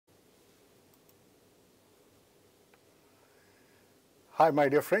Hi, my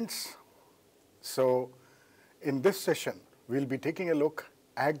dear friends. So, in this session, we'll be taking a look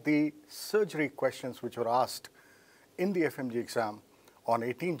at the surgery questions which were asked in the FMG exam on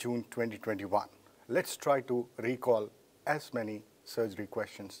 18 June 2021. Let's try to recall as many surgery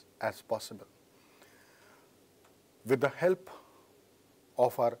questions as possible. With the help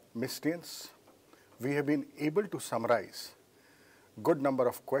of our mistnext, we have been able to summarize good number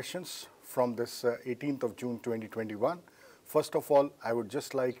of questions from this 18th of June 2021. First of all, I would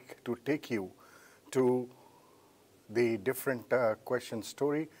just like to take you to the different question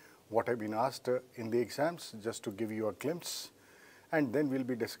story, what have been asked in the exams, just to give you a glimpse, and then we'll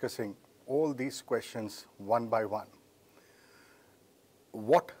be discussing all these questions one by one.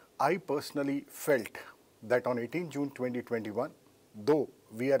 What I personally felt that on 18 June 2021, though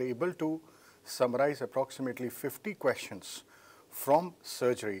we are able to summarize approximately 50 questions from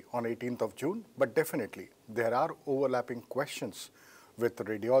surgery on 18th of June, but definitely there are overlapping questions with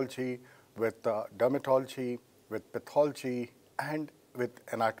radiology, with dermatology, with pathology, and with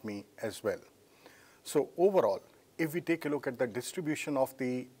anatomy as well. So overall, if we take a look at the distribution of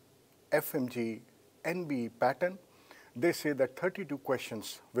the FMG NB pattern, they say that 32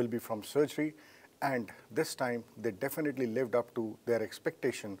 questions will be from surgery, and this time they definitely lived up to their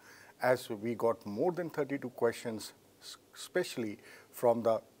expectation as we got more than 32 questions, especially from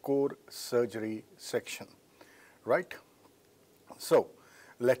the core surgery section, right? So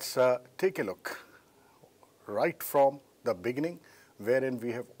let's take a look right from the beginning, wherein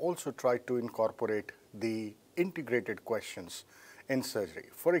we have also tried to incorporate the integrated questions in surgery.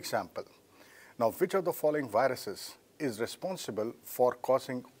 For example, now which of the following viruses is responsible for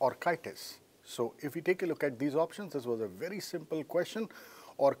causing orchitis? So if we take a look at these options, this was a very simple question.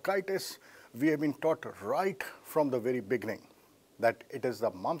 Orchitis, we have been taught right from the very beginning that it is the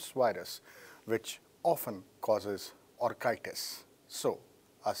mumps virus which often causes orchitis. So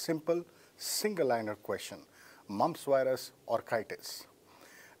a simple single liner question, mumps virus, orchitis.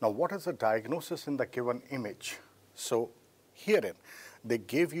 Now what is the diagnosis in the given image? So herein they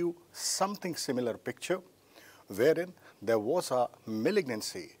gave you something similar picture wherein there was a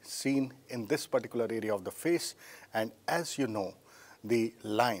malignancy seen in this particular area of the face, and as you know, the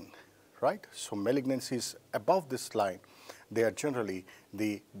line, right? So malignancies above this line, they are generally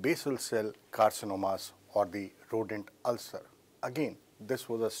the basal cell carcinomas or the rodent ulcer. Again, this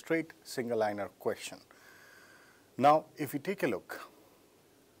was a straight single liner question. Now, if you take a look,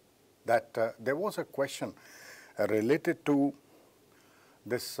 that there was a question related to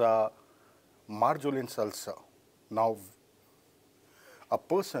this Marjolin's ulcer. Now, a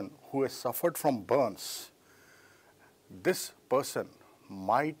person who has suffered from burns, this person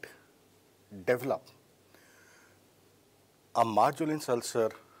might develop a Marjolin's ulcer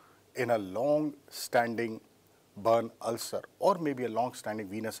in a long-standing burn ulcer, or maybe a long-standing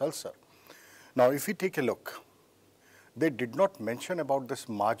venous ulcer. Now, if we take a look, they did not mention about this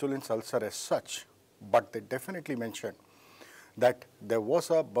Marjolin's ulcer as such, but they definitely mentioned that there was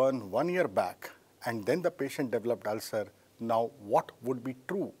a burn 1 year back and then the patient developed ulcer. Now, what would be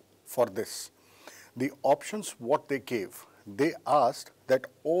true for this? The options what they gave, they asked that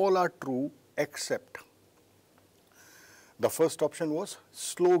all are true except the first option was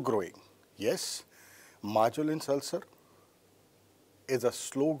slow growing. Yes, Marjolin's ulcer is a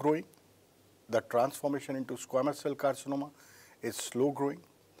slow growing. The transformation into squamous cell carcinoma is slow growing.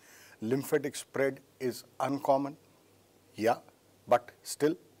 Lymphatic spread is uncommon. Yeah, but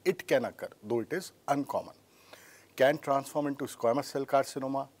still it can occur, though it is uncommon. Can transform into squamous cell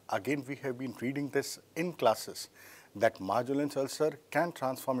carcinoma. Again, we have been reading this in classes that Marjolin's ulcer can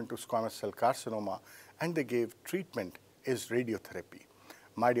transform into squamous cell carcinoma, and they gave treatment is radiotherapy.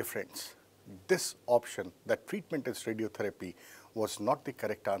 My dear friends, this option, that treatment is radiotherapy, was not the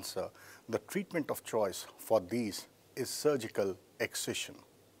correct answer. The treatment of choice for these is surgical excision,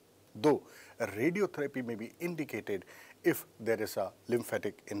 though radiotherapy may be indicated if there is a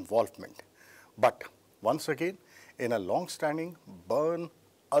lymphatic involvement. But once again, in a long-standing burn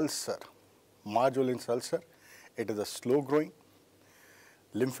ulcer, Marjolin's ulcer, it is a slow growing.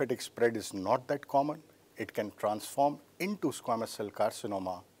 Lymphatic spread is not that common. It can transform into squamous cell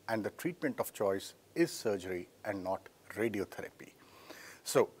carcinoma, and the treatment of choice is surgery and not radiotherapy.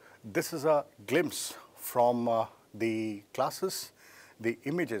 So this is a glimpse from the classes, the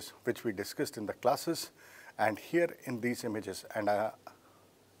images which we discussed in the classes, and here in these images, and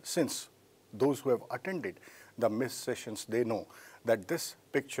since those who have attended the MIS sessions, they know that this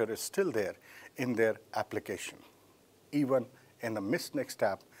picture is still there in their application. Even in the mistnext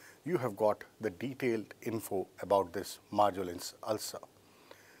app, you have got the detailed info about this Marjolin's ulcer.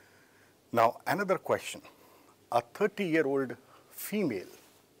 Now, another question. A 30-year-old female.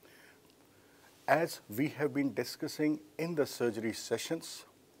 As we have been discussing in the surgery sessions,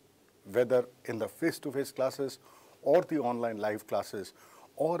 whether in the face-to-face classes or the online live classes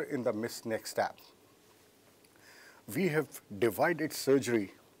or in the mistnext app, we have divided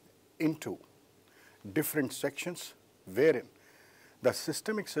surgery into different sections wherein the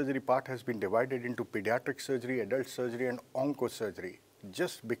systemic surgery part has been divided into pediatric surgery, adult surgery and oncosurgery,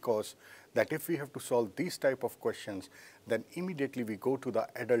 just because that if we have to solve these type of questions, then immediately we go to the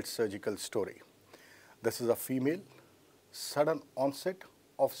adult surgical story. This is a female, sudden onset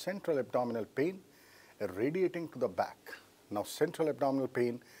of central abdominal pain radiating to the back. Now, central abdominal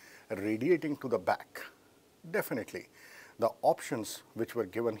pain radiating to the back. Definitely, the options which were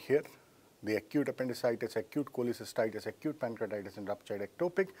given here, the acute appendicitis, acute cholecystitis, acute pancreatitis and ruptured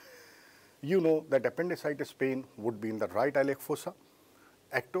ectopic, you know that appendicitis pain would be in the right iliac fossa,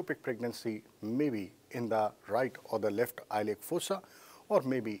 ectopic pregnancy may be in the right or the left iliac fossa or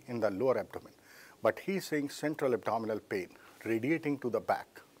maybe in the lower abdomen. But he is saying central abdominal pain radiating to the back.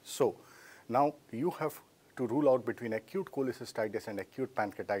 So now you have to rule out between acute cholecystitis and acute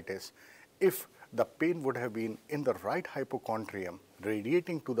pancreatitis. If the pain would have been in the right hypochondrium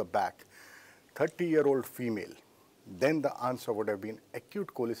radiating to the back, 30-year-old female, then the answer would have been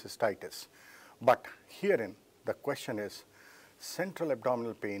acute cholecystitis. But herein the question is central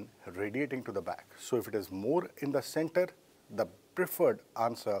abdominal pain radiating to the back. So if it is more in the center, the preferred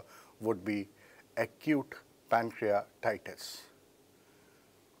answer would be acute pancreatitis.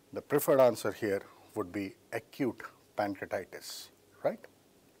 The preferred answer here would be acute pancreatitis, right?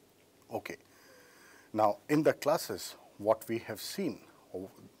 Okay. Now, in the classes, what we have seen,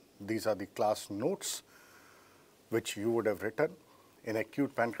 these are the class notes which you would have written. In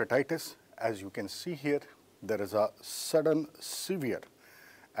acute pancreatitis, as you can see here, there is a sudden severe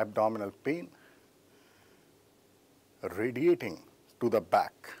abdominal pain radiating to the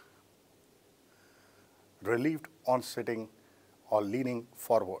back, relieved on sitting or leaning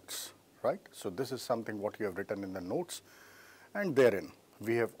forwards, right? So this is something what you have written in the notes, and therein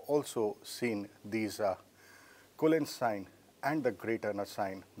we have also seen these Cullen's sign and the Gray Turner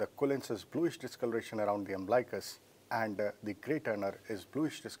sign. The Cullen's is bluish discoloration around the umbilicus and the Gray Turner is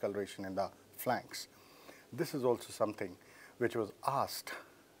bluish discoloration in the flanks. This is also something which was asked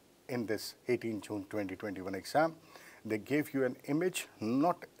in this 18 June 2021 exam. They gave you an image,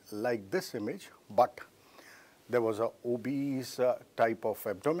 not like this image, but there was a obese type of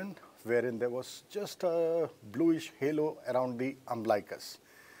abdomen wherein there was just a bluish halo around the umbilicus.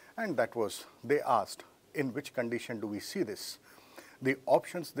 And that was, they asked, in which condition do we see this? The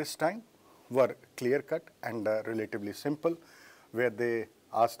options this time were clear-cut and relatively simple, where they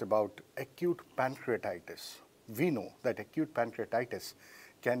asked about acute pancreatitis. We know that acute pancreatitis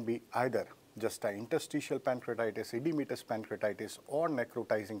can be either just an interstitial pancreatitis, edematous pancreatitis, or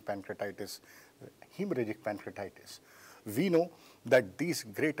necrotizing pancreatitis, hemorrhagic pancreatitis. We know that these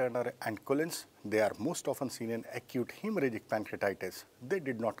Gray Turner and Cullen's, they are most often seen in acute hemorrhagic pancreatitis. They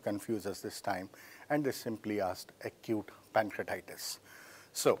did not confuse us this time, and they simply asked acute pancreatitis.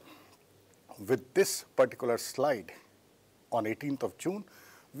 So, with this particular slide, on 18th of June,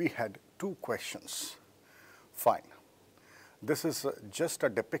 we had two questions. Fine. This is just a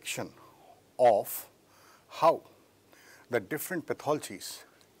depiction of how the different pathologies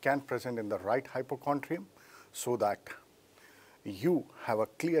can present in the right hypochondrium so that you have a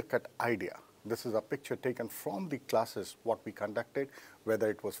clear-cut idea. This is a picture taken from the classes what we conducted, whether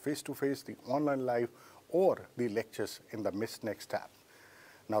it was face-to-face, the online live, or the lectures in the mistnext app.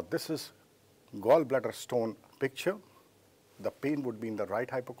 Now, this is gallbladder stone picture. The pain would be in the right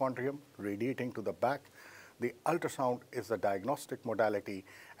hypochondrium, radiating to the back. The ultrasound is the diagnostic modality,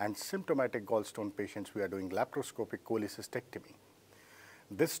 and symptomatic gallstone patients, we are doing laparoscopic cholecystectomy.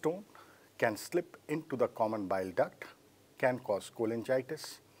 This stone can slip into the common bile duct, can cause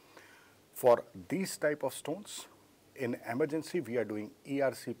cholangitis. For these type of stones, in emergency, we are doing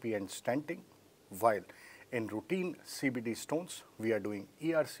ERCP and stenting, while in routine CBD stones, we are doing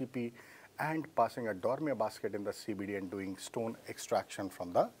ERCP and passing a Dormia basket in the CBD and doing stone extraction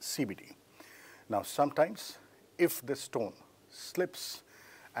from the CBD. Now, sometimes if this stone slips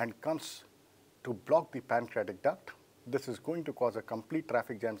and comes to block the pancreatic duct, this is going to cause a complete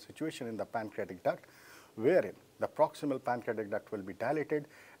traffic jam situation in the pancreatic duct, wherein the proximal pancreatic duct will be dilated,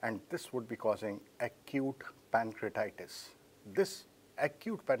 and this would be causing acute pancreatitis. This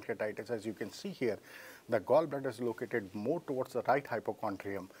acute pancreatitis, as you can see here, the gallbladder is located more towards the right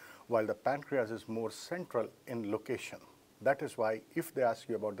hypochondrium, while the pancreas is more central in location. That is why if they ask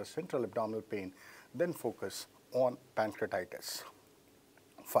you about the central abdominal pain, then focus on pancreatitis.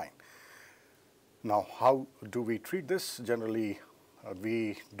 Fine. Now, how do we treat this? Generally,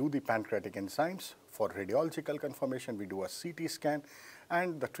 we do the pancreatic enzymes. For radiological confirmation, we do a CT scan,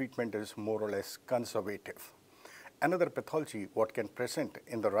 and the treatment is more or less conservative. Another pathology what can present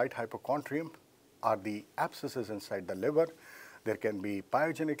in the right hypochondrium are the abscesses inside the liver. There can be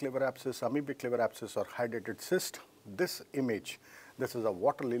pyogenic liver abscess, amoebic liver abscess, or hydrated cyst. This image, this is a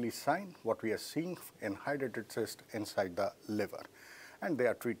water lily sign, what we are seeing in hydrated cyst inside the liver, and they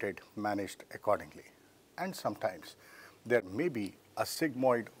are treated, managed accordingly. And sometimes there may be a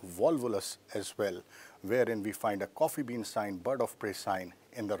sigmoid volvulus as well, wherein we find a coffee bean sign, bird of prey sign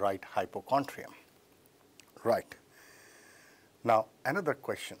in the right hypochondrium. Right. Now, another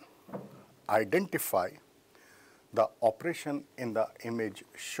question. Identify the operation in the image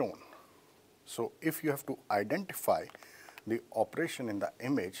shown. So, if you have to identify the operation in the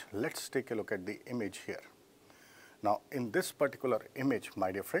image, let's take a look at the image here. Now, in this particular image,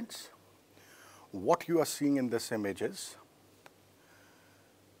 my dear friends, what you are seeing in this image is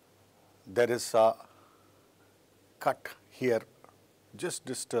there is a cut here just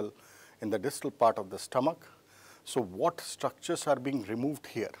distal in the distal part of the stomach. So, what structures are being removed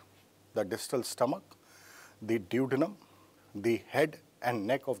here? The distal stomach, the duodenum, the head and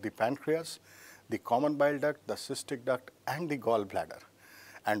neck of the pancreas, the common bile duct, the cystic duct, and the gallbladder.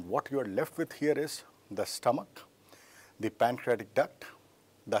 And what you are left with here is the stomach, the pancreatic duct,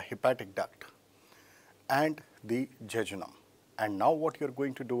 the hepatic duct, and the jejunum. And now what you are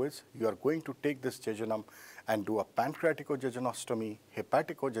going to do is, you are going to take this jejunum and do a pancreaticojejunostomy,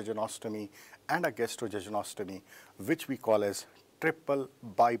 hepaticojejunostomy, and a gastrojejunostomy, which we call as triple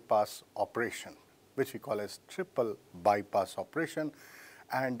bypass operation,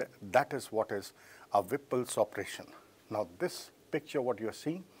 and that is what is a Whipple's operation. Now, this picture what you are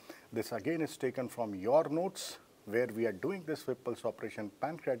seeing, this again is taken from your notes, where we are doing this Whipple's operation,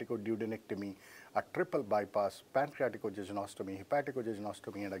 pancreaticoduodenectomy, a triple bypass, pancreaticojejunostomy,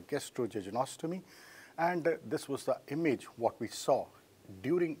 hepaticojejunostomy, and a gastrojejunostomy. And this was the image what we saw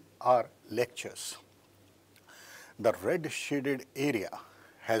during our lectures. The red shaded area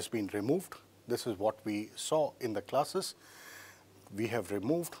has been removed. This is what we saw in the classes. We have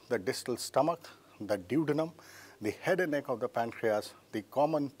removed the distal stomach, the duodenum, the head and neck of the pancreas, the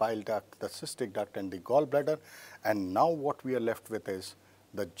common bile duct, the cystic duct, and the gallbladder. And now what we are left with is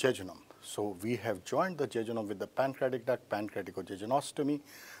the jejunum. So, we have joined the jejunum with the pancreatic duct, pancreaticojejunostomy,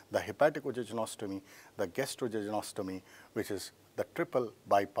 the hepaticojejunostomy, the gastrojejunostomy, which is the triple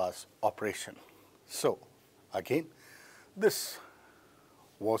bypass operation. So, again, this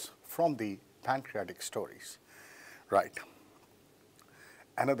was from the pancreatic stories. Right.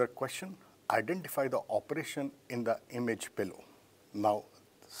 Another question, identify the operation in the image below. Now,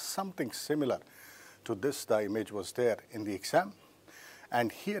 something similar to this, the image was there in the exam,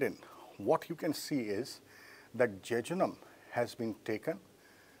 and herein what you can see is that jejunum has been taken,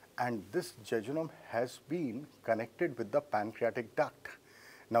 and this jejunum has been connected with the pancreatic duct.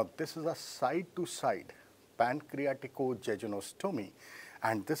 Now, this is a side-to-side pancreaticojejunostomy,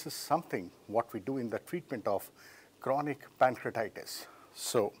 and this is something what we do in the treatment of chronic pancreatitis.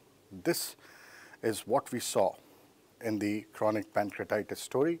 So, this is what we saw in the chronic pancreatitis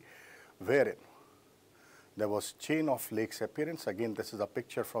story, wherein there was chain of Lake's appearance. Again, this is a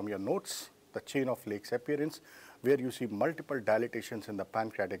picture from your notes, the chain of Lake's appearance, where you see multiple dilatations in the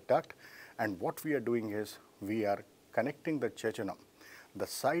pancreatic duct. And what we are doing is, we are connecting the jejunum. The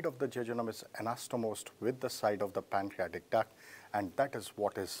side of the jejunum is anastomosed with the side of the pancreatic duct, and that is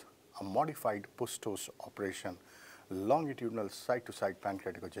what is a modified Pustos operation, longitudinal side-to-side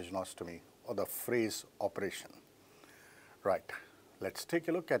pancreaticojejunostomy, or the Fraze operation. Right. Let's take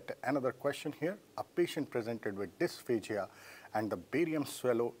a look at another question here. A patient presented with dysphagia and the barium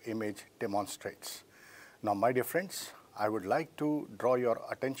swallow image demonstrates. Now, my dear friends, I would like to draw your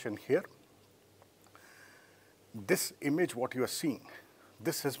attention here. This image what you are seeing,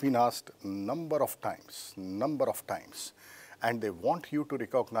 this has been asked number of times, and they want you to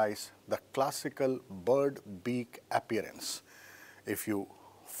recognize the classical bird beak appearance. If you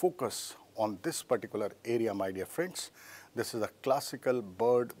focus on this particular area, my dear friends, this is a classical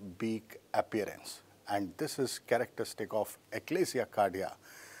bird beak appearance, and this is characteristic of achalasia cardia.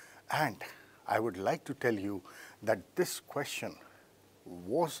 And I would like to tell you that this question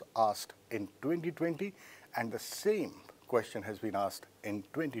was asked in 2020, and the same question has been asked in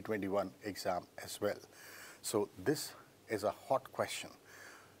 2021 exam as well. So, this is a hot question.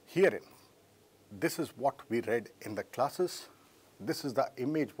 Herein, this is what we read in the classes. This is the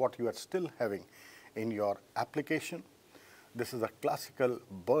image what you are still having in your application. This is a classical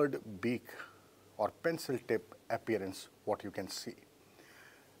bird beak or pencil tip appearance what you can see.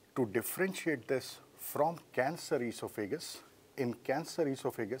 To differentiate this from cancer esophagus, in cancer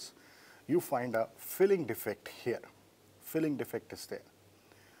esophagus, you find a filling defect here. Filling defect is there.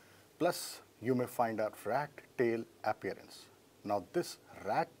 Plus, you may find a rat tail appearance. Now, this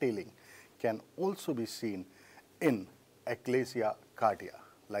rat tailing can also be seen in achalasia cardia.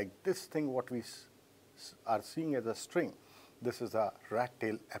 Like this thing what we are seeing as a string, this is a rat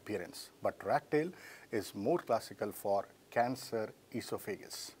tail appearance. But rat tail is more classical for cancer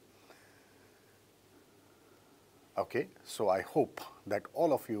esophagus. Okay, so I hope that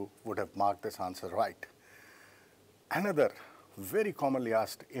all of you would have marked this answer right. Another very commonly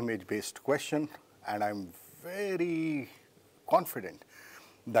asked image-based question, and I'm very confident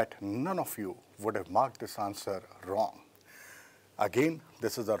that none of you would have marked this answer wrong. Again,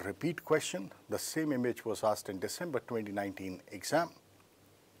 this is a repeat question. The same image was asked in December 2019 exam.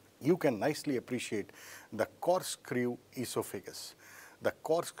 You can nicely appreciate the corkscrew esophagus. The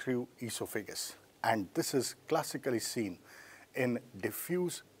corkscrew esophagus. And this is classically seen in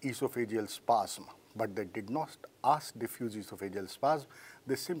diffuse esophageal spasm. But they did not ask diffuse esophageal spasm.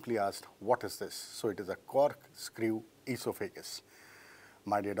 They simply asked, what is this? So it is a corkscrew esophagus.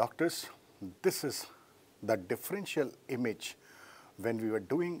 My dear doctors, this is the differential image when we were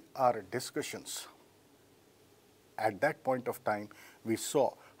doing our discussions. At that point of time, we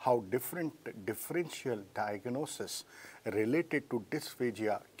saw how different differential diagnosis related to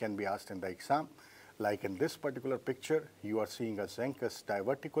dysphagia can be asked in the exam. Like in this particular picture, you are seeing a Zenkus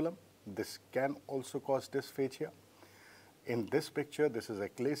diverticulum. This can also cause dysphagia. In this picture, this is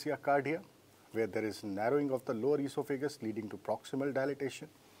achalasia cardia, where there is narrowing of the lower esophagus leading to proximal dilatation.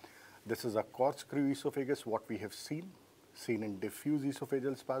 This is a corkscrew esophagus, what we have seen in diffuse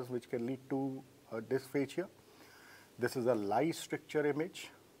esophageal spasm, which can lead to dysphagia. This is a lie stricture image.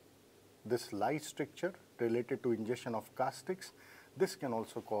 This lie stricture related to ingestion of castics, this can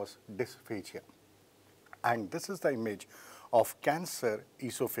also cause dysphagia. And this is the image of cancer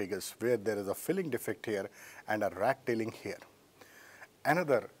esophagus, where there is a filling defect here and a rat tailing here.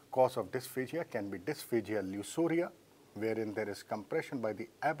 Another cause of dysphagia can be dysphagia lusoria, wherein there is compression by the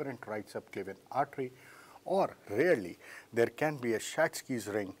aberrant right subclavian artery, or rarely there can be a Schatzki's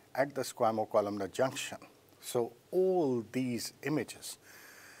ring at the squamocolumnar junction. So all these images,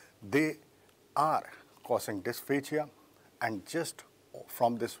 they are causing dysphagia, and just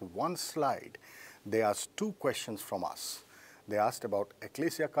from this one slide, they asked two questions from us. They asked about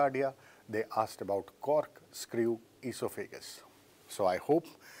achalasia cardia, they asked about corkscrew esophagus. So I hope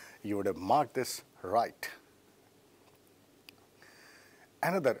you would have marked this right.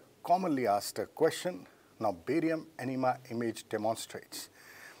 Another commonly asked question, now barium enema image demonstrates.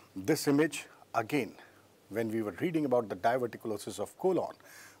 This image, again, when we were reading about the diverticulosis of colon,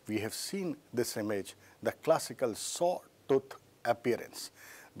 we have seen this image, the classical sawtooth appearance.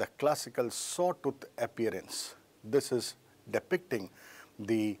 The classical sawtooth appearance, this is depicting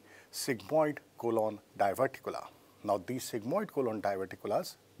the sigmoid colon diverticula. Now these sigmoid colon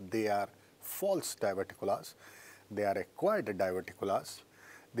diverticulas, they are false diverticulas, they are acquired diverticulas,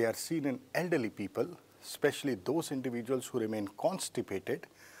 they are seen in elderly people, especially those individuals who remain constipated.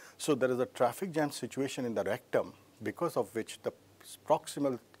 So there is a traffic jam situation in the rectum, because of which the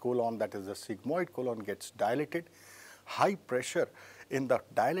proximal colon, that is the sigmoid colon, gets dilated. High pressure in the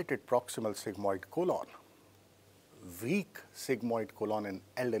dilated proximal sigmoid colon, weak sigmoid colon in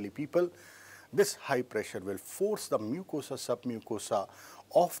elderly people. This high pressure will force the mucosa submucosa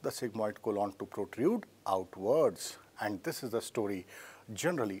of the sigmoid colon to protrude outwards. And this is the story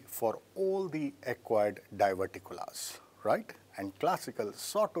generally for all the acquired diverticulas, right? And classical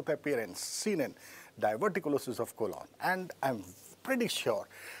sawtooth appearance seen in diverticulosis of colon. And I'm pretty sure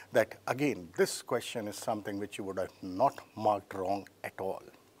that again, this question is something which you would have not marked wrong at all.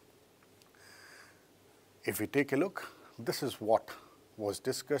 If we take a look, this is what was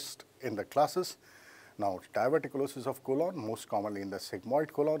discussed in the classes. Now, diverticulosis of colon, most commonly in the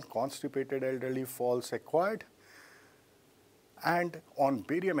sigmoid colon, constipated elderly, false acquired. And on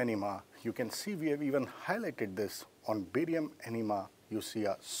barium enema, you can see we have even highlighted this. On barium enema, you see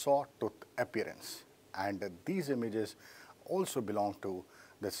a sawtooth appearance. And these images also belong to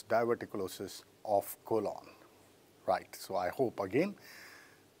this diverticulosis of colon, right? So I hope again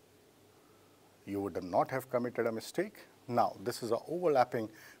you would not have committed a mistake. Now this is an overlapping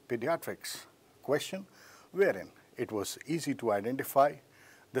pediatrics question wherein it was easy to identify.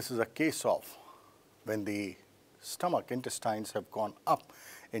 This is a case of when the stomach intestines have gone up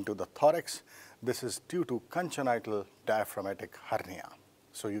into the thorax. This is due to congenital diaphragmatic hernia.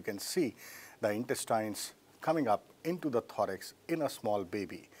 So you can see the intestines coming up into the thorax in a small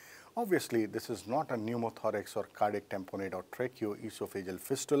baby. Obviously, this is not a pneumothorax or cardiac tamponade or tracheoesophageal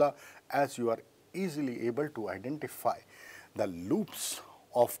fistula, as you are easily able to identify the loops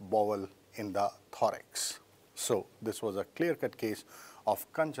of bowel in the thorax. So this was a clear-cut case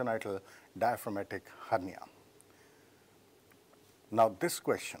of congenital diaphragmatic hernia. Now this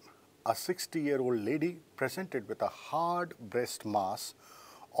question, a 60-year-old lady presented with a hard breast mass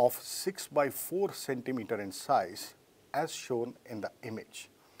of 6 by 4 centimeter in size as shown in the image.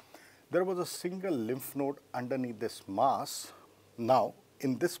 There was a single lymph node underneath this mass. Now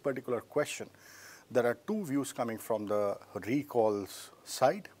in this particular question, there are two views coming from the recall's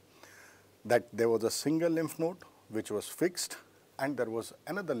side, that there was a single lymph node which was fixed and there was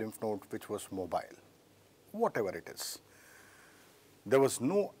another lymph node which was mobile, whatever it is. There was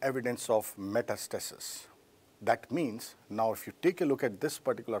no evidence of metastasis. That means now if you take a look at this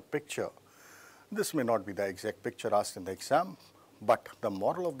particular picture, this may not be the exact picture asked in the exam, but the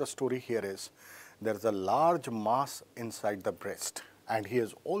moral of the story here is there is a large mass inside the breast, and he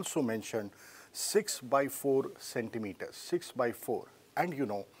has also mentioned 6 by 4 centimeters, 6 by 4, and you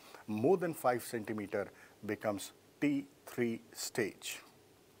know more than 5 centimeter becomes T3 stage.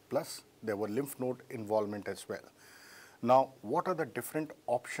 Plus there were lymph node involvement as well. Now what are the different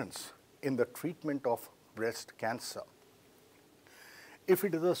options in the treatment of breast cancer? If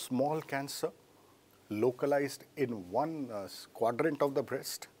it is a small cancer localized in one quadrant of the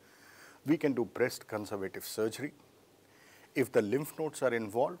breast, we can do breast conservative surgery. If the lymph nodes are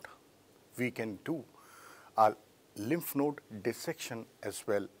involved, we can do a lymph node dissection as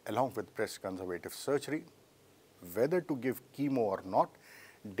well along with breast conservative surgery. Whether to give chemo or not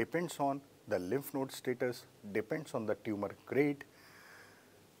depends on the lymph node status, depends on the tumor grade.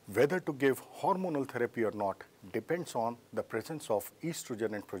 Whether to give hormonal therapy or not depends on the presence of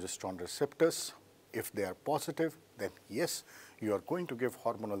estrogen and progesterone receptors. If they are positive, then yes, you are going to give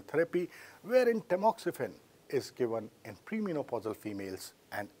hormonal therapy, wherein tamoxifen is given in premenopausal females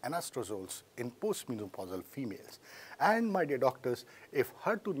and anastrozole in postmenopausal females. And my dear doctors, if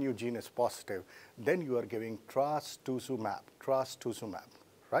HER2 gene is positive, then you are giving trastuzumab,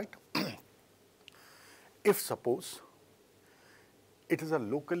 right? If suppose it is a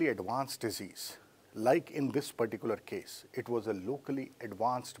locally advanced disease, like in this particular case, it was a locally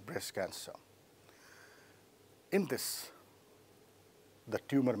advanced breast cancer. In this, the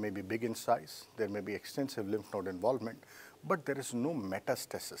tumor may be big in size, there may be extensive lymph node involvement, but there is no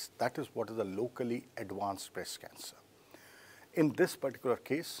metastasis. That is what is a locally advanced breast cancer. In this particular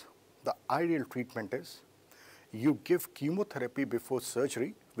case, the ideal treatment is you give chemotherapy before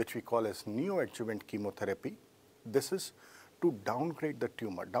surgery, which we call as neoadjuvant chemotherapy. This is to downgrade the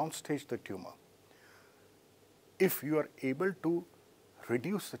tumor, downstage the tumor. If you are able to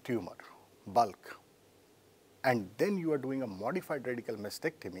reduce the tumor bulk, and then you are doing a modified radical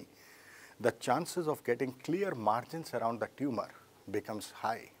mastectomy, the chances of getting clear margins around the tumor becomes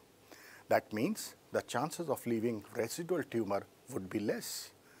high. That means the chances of leaving residual tumor would be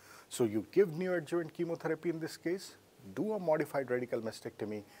less. So you give neoadjuvant chemotherapy in this case, do a modified radical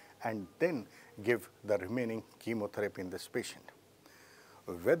mastectomy, and then give the remaining chemotherapy in this patient.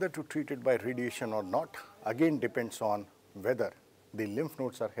 Whether to treat it by radiation or not, again depends on whether the lymph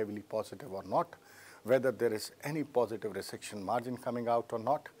nodes are heavily positive or not, whether there is any positive resection margin coming out or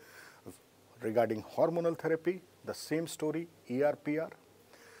not. Regarding hormonal therapy, the same story, ER/PR,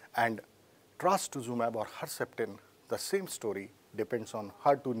 and trastuzumab or Herceptin, the same story, depends on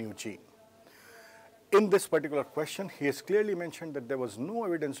HER2 gene. In this particular question, he has clearly mentioned that there was no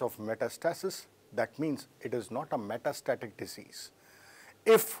evidence of metastasis. That means it is not a metastatic disease.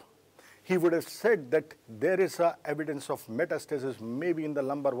 If he would have said that there is a evidence of metastasis maybe in the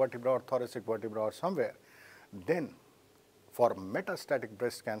lumbar vertebra or thoracic vertebra or somewhere, then for metastatic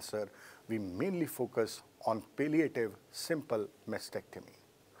breast cancer, we mainly focus on palliative simple mastectomy,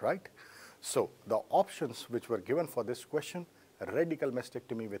 right? So the options which were given for this question, radical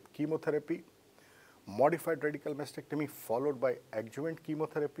mastectomy with chemotherapy, modified radical mastectomy followed by adjuvant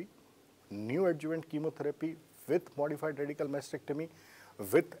chemotherapy, neoadjuvant chemotherapy with modified radical mastectomy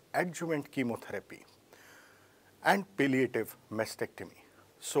with adjuvant chemotherapy, and palliative mastectomy.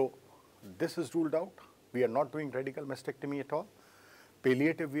 So this is ruled out. We are not doing radical mastectomy at all.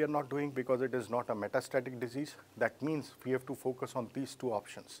 Palliative we are not doing because it is not a metastatic disease. That means we have to focus on these two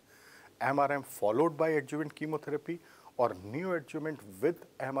options, MRM followed by adjuvant chemotherapy or neoadjuvant with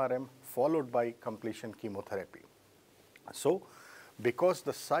MRM followed by completion chemotherapy. So because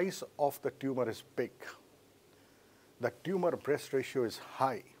the size of the tumor is big, the tumor breast ratio is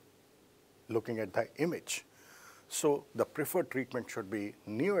high, looking at the image. So the preferred treatment should be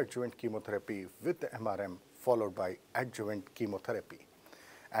neoadjuvant chemotherapy with the MRM followed by adjuvant chemotherapy.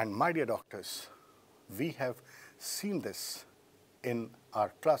 And my dear doctors, we have seen this in our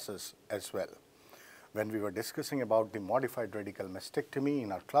classes as well. When we were discussing about the modified radical mastectomy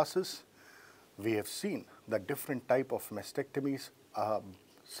in our classes, we have seen the different type of mastectomies,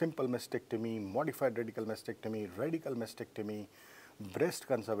 simple mastectomy, modified radical mastectomy, breast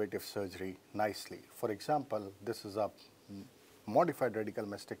conservative surgery nicely. For example, this is a modified radical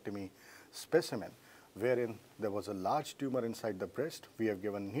mastectomy specimen wherein there was a large tumor inside the breast. We have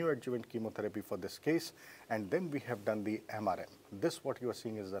given neoadjuvant chemotherapy for this case, and then we have done the MRM. This, what you are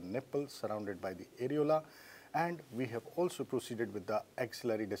seeing, is the nipple surrounded by the areola, and we have also proceeded with the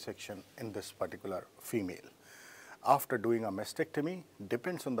axillary dissection in this particular female. After doing a mastectomy,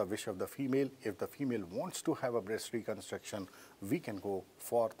 depends on the wish of the female. If the female wants to have a breast reconstruction, we can go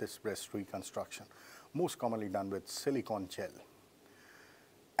for this breast reconstruction, most commonly done with silicone gel.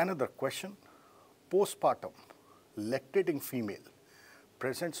 Another question, postpartum, lactating female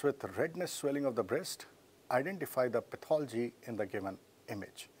presents with redness, swelling of the breast. Identify the pathology in the given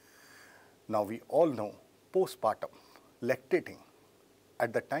image. Now we all know postpartum, lactating,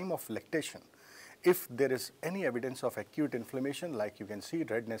 at the time of lactation, if there is any evidence of acute inflammation, like you can see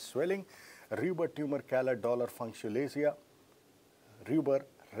redness, swelling, rubor, tumor, calor, dolor, functulasia, rubor,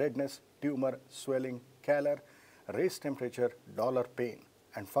 redness, tumor, swelling, calor, raised temperature, dolor, pain,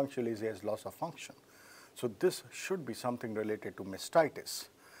 and functulasia is loss of function. So this should be something related to mastitis.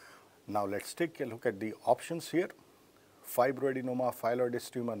 Now let's take a look at the options here. Fibroadenoma, phylloides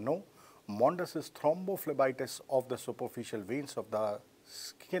tumor, no. Mondus is thrombophlebitis of the superficial veins of the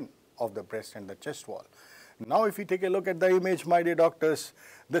skin of the breast and the chest wall. Now if we take a look at the image, my dear doctors,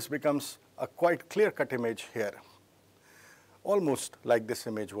 this becomes a quite clear-cut image here. Almost like this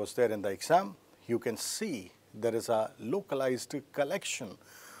image was there in the exam. You can see there is a localized collection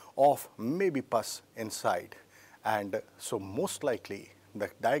of maybe pus inside, and so most likely the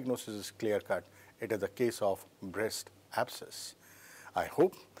diagnosis is clear-cut. It is a case of breast abscess. I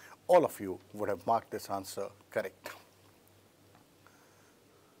hope all of you would have marked this answer correct.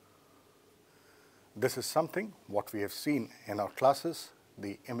 This is something what we have seen in our classes,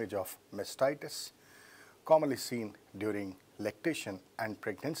 the image of mastitis, commonly seen during lactation and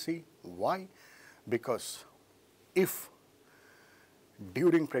pregnancy. Why? Because if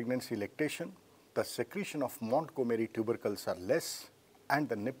during pregnancy lactation, the secretion of Montgomery tubercles are less and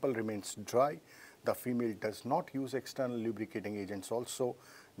the nipple remains dry, the female does not use external lubricating agents also,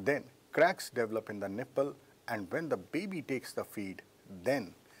 then cracks develop in the nipple, and when the baby takes the feed,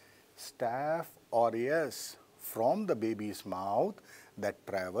 then staph aureus from the baby's mouth that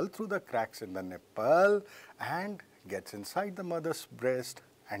travel through the cracks in the nipple and gets inside the mother's breast,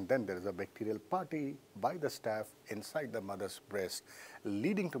 and then there is a bacterial party by the staph inside the mother's breast,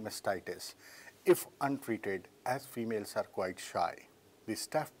 leading to mastitis. If untreated, as females are quite shy, the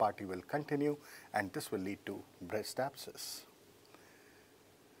staph party will continue and this will lead to breast abscess.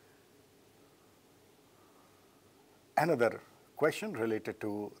 Another question related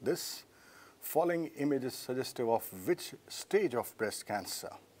to this, following image is suggestive of which stage of breast cancer?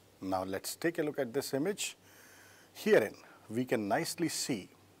 Now let's take a look at this image. Herein we can nicely see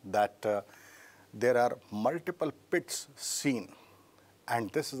that there are multiple pits seen, and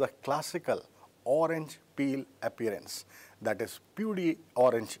this is a classical orange peel appearance, that is pudy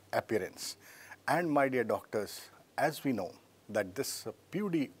orange appearance. And my dear doctors, as we know that this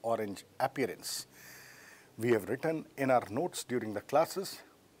pudy orange appearance, we have written in our notes during the classes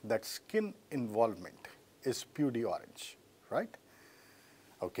that skin involvement is pudy orange, right?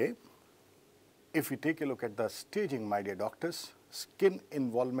 Okay. If we take a look at the staging, my dear doctors, skin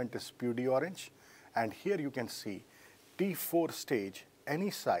involvement is pudy orange, and here you can see T4 stage,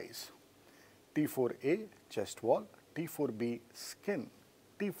 any size, T4A chest wall, T4B skin,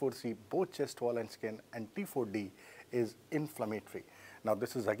 T4C both chest wall and skin, and T4D is inflammatory. Now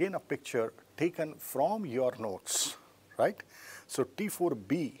this is again a picture taken from your notes, right? So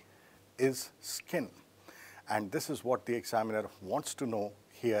T4B is skin, and this is what the examiner wants to know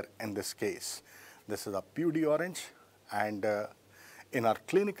here in this case. This is a pudy orange, and in our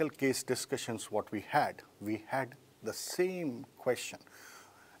clinical case discussions what we had the same question,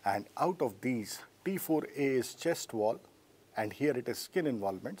 and out of these T4A is chest wall and here it is skin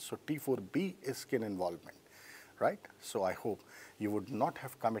involvement, so T4B is skin involvement, right? So I hope you would not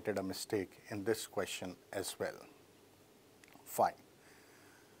have committed a mistake in this question as well. Fine.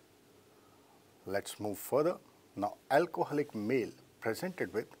 Let's move further. Now, alcoholic male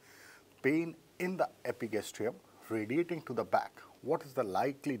presented with pain in the epigastrium radiating to the back. What is the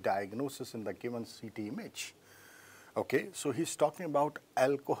likely diagnosis in the given CT image? Okay, so he's talking about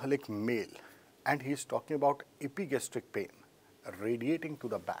alcoholic male and he's talking about epigastric pain radiating to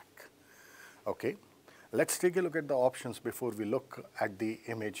the back. Okay, let's take a look at the options before we look at the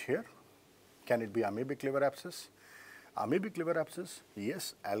image here. Can it be amoebic liver abscess? Amoebic liver abscess,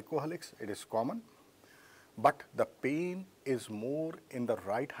 yes, alcoholics, it is common, but the pain is more in the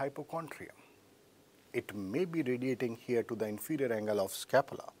right hypochondrium. It may be radiating here to the inferior angle of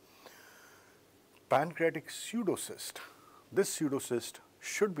scapula. Pancreatic pseudocyst. This pseudocyst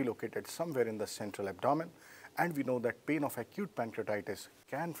should be located somewhere in the central abdomen, and we know that pain of acute pancreatitis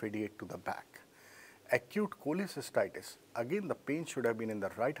can radiate to the back. Acute cholecystitis, again the pain should have been in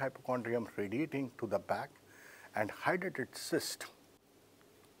the right hypochondrium radiating to the back, and hydrated cyst.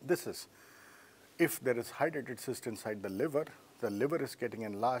 This is, if there is hydrated cyst inside the liver is getting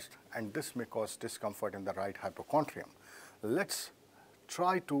enlarged, and this may cause discomfort in the right hypochondrium. Let's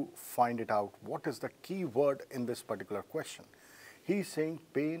try to find it out. What is the key word in this particular question? He is saying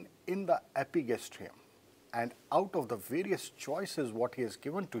pain in the epigastrium, and out of the various choices what he has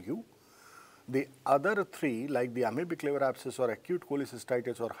given to you, the other three, like the amoebic liver abscess or acute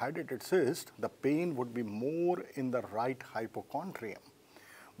cholecystitis or hydrated cyst, the pain would be more in the right hypochondrium.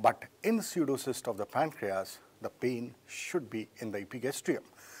 But in pseudocyst of the pancreas, the pain should be in the epigastrium.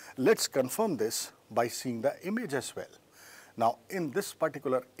 Let's confirm this by seeing the image as well. Now, in this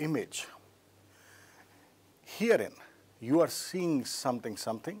particular image, herein you are seeing something,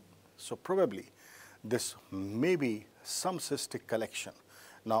 so probably this may be some cystic collection.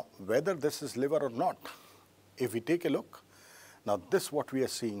 Now, whether this is liver or not, if we take a look, now this what we are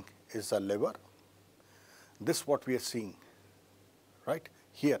seeing is the liver, this what we are seeing, right,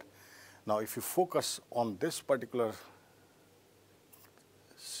 here. Now, if you focus on this particular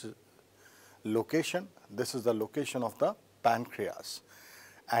location, this is the location of the pancreas,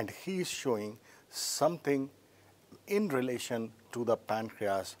 and he is showing something in relation to the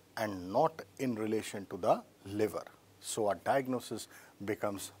pancreas and not in relation to the liver. So our diagnosis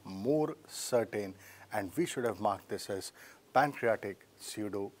becomes more certain, and we should have marked this as pancreatic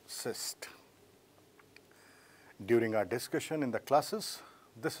pseudocyst. During our discussion in the classes,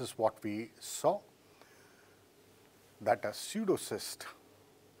 this is what we saw, that a pseudocyst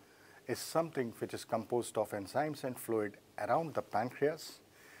is something which is composed of enzymes and fluid around the pancreas.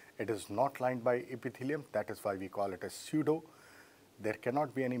 It is not lined by epithelium, that is why we call it a pseudo. There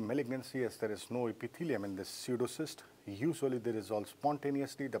cannot be any malignancy as there is no epithelium in this pseudocyst. Usually they resolve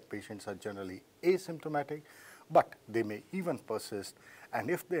spontaneously. The patients are generally asymptomatic, but they may even persist, and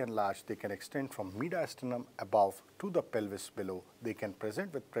if they enlarge, they can extend from mediastinum above to the pelvis below. They can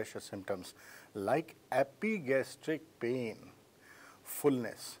present with pressure symptoms like epigastric pain,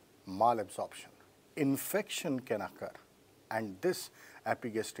 fullness, malabsorption. Infection can occur, and this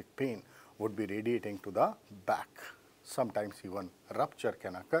epigastric pain would be radiating to the back. Sometimes even rupture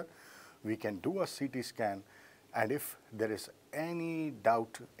can occur. We can do a CT scan, and if there is any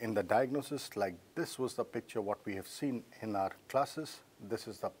doubt in the diagnosis, like this was the picture what we have seen in our classes. This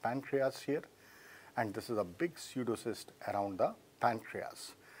is the pancreas here, and this is a big pseudocyst around the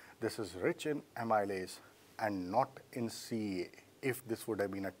pancreas. This is rich in amylase and not in CEA. If this would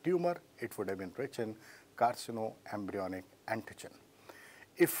have been a tumor, it would have been rich in carcinoembryonic antigen.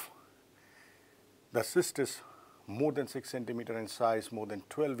 If the cyst is more than 6 centimeter in size, more than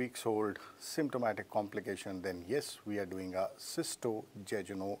 12 weeks old, symptomatic complication, then yes, we are doing a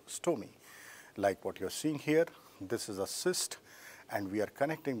cystojejunectomy. Like what you're seeing here, this is a cyst, and we are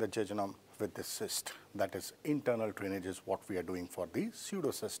connecting the jejunum with this cyst. That is internal drainage is what we are doing for the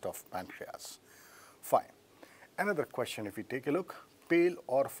pseudocyst of pancreas. Fine. Another question, if we take a look, pale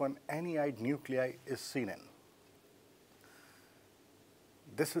orphan any-eyed nuclei is seen in.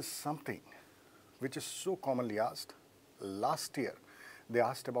 This is something which is so commonly asked. Last year, they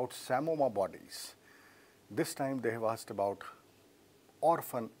asked about psammoma bodies. This time, they have asked about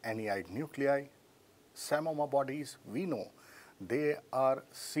orphan any-eyed nuclei. Psammoma bodies, we know they are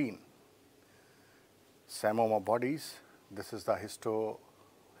seen. Psammoma bodies, this is the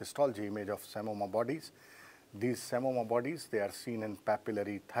histology image of psammoma bodies. These psammoma bodies, they are seen in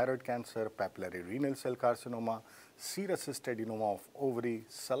papillary thyroid cancer, papillary renal cell carcinoma, serous cyst adenoma of ovary,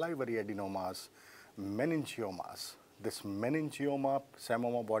 salivary adenomas, meningiomas. This meningioma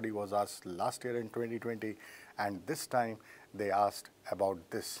psammoma body was asked last year in 2020, and this time they asked about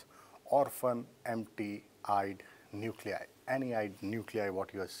this orphan empty-eyed nuclei. Any-eyed nuclei,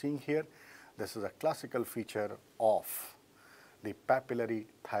 what you are seeing here, this is a classical feature of the papillary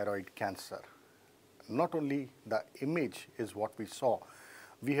thyroid cancer. Not only the image is what we saw,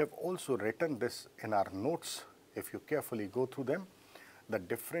 we have also written this in our notes. If you carefully go through them, the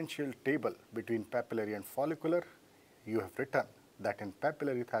differential table between papillary and follicular, you have written that in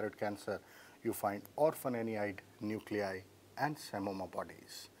papillary thyroid cancer, you find orphan any-eyed nuclei and psammoma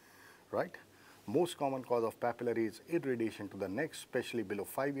bodies, right? Most common cause of papillary is irradiation to the neck, especially below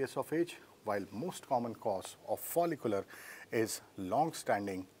 5 years of age, while most common cause of follicular is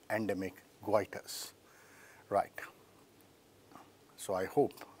long-standing endemic goiters. Right. So I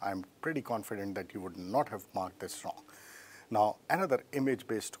hope, I'm pretty confident that you would not have marked this wrong. Now, another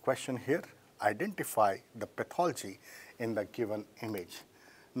image-based question here, identify the pathology in the given image.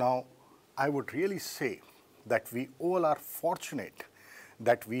 Now, I would really say that we all are fortunate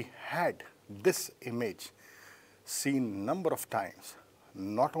that we had this image seen number of times,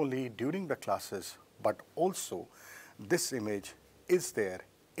 not only during the classes, but also this image is there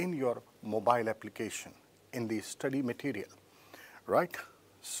in your mobile application, in the study material, right?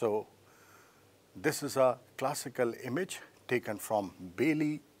 So this is a classical image taken from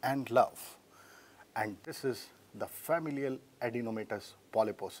Bailey and Love, and this is the familial adenomatous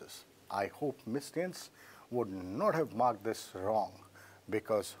polyposis. I hope Miss would not have marked this wrong,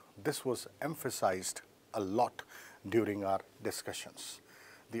 because this was emphasized a lot during our discussions.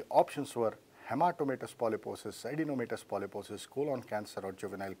 The options were hematomatous polyposis, adenomatous polyposis, colon cancer, or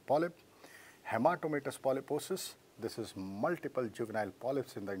juvenile polyp. Hematomatous polyposis, this is multiple juvenile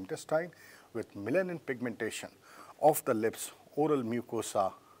polyps in the intestine with melanin pigmentation of the lips, oral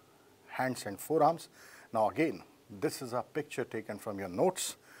mucosa, hands and forearms. Now again, this is a picture taken from your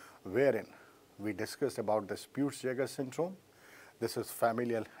notes wherein we discussed about the Peutz-Jeghers syndrome. This is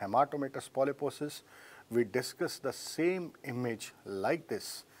familial hematomatous polyposis. We discussed the same image like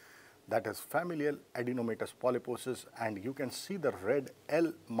this, that is familial adenomatous polyposis, and you can see the red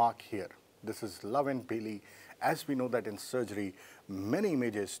L mark here. This is Love and Bailey. As we know that in surgery, many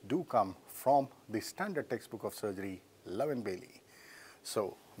images do come from the standard textbook of surgery, Love and Bailey.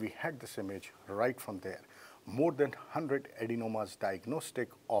 So we had this image right from there. More than 100 adenomas diagnostic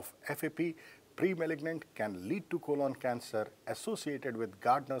of FAP pre-malignant can lead to colon cancer associated with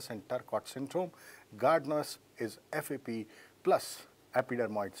Gardner's and Turcot syndrome. Gardner's is FAP plus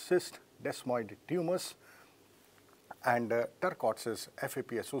epidermoid cyst, desmoid tumors, and Turcot's is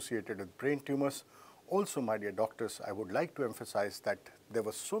FAP associated with brain tumors. Also, my dear doctors, I would like to emphasize that there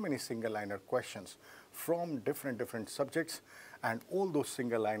were so many single-liner questions from different subjects, and all those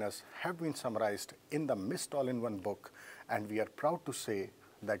single-liners have been summarized in the Mist All-in-One book, and we are proud to say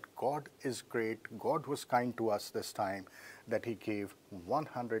that God is great. God was kind to us this time, that He gave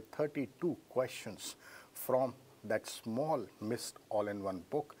 132 questions from that small Mist All-in-One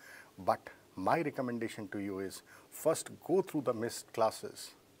book. But my recommendation to you is first go through the Mist classes,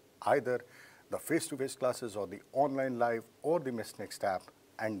 either the face-to-face classes or the online live or the mistnext app,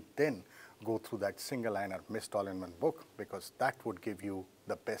 and then go through that single-liner Mist All-in-One book, because that would give you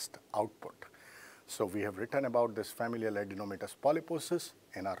the best output. So we have written about this familial adenomatous polyposis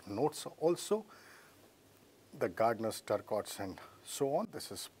in our notes also, the Gardner's, Turcot's, and so on. This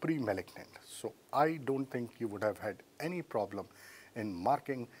is pre-malignant. So I don't think you would have had any problem in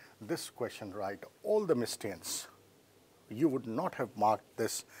marking this question right. All the Mistians, you would not have marked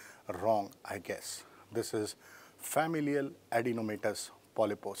this wrong, I guess. This is familial adenomatous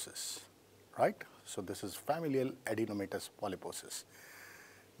polyposis, right? So this is familial adenomatous polyposis.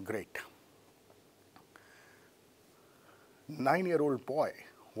 Great. 9-year-old boy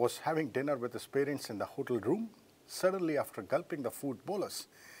was having dinner with his parents in the hotel room. Suddenly, after gulping the food bolus,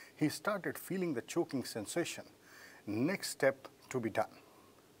 he started feeling the choking sensation. Next step to be done.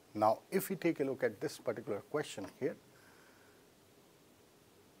 Now, if we take a look at this particular question here,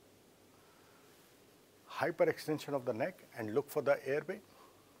 hyperextension of the neck and look for the airway,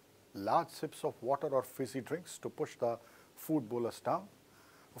 large sips of water or fizzy drinks to push the food bolus down,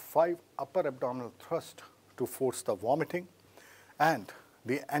 5 upper abdominal thrust to force the vomiting, and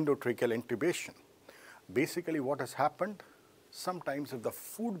the endotracheal intubation. Basically what has happened, sometimes if the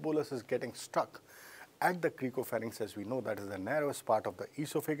food bolus is getting stuck at the cricopharynx, as we know that is the narrowest part of the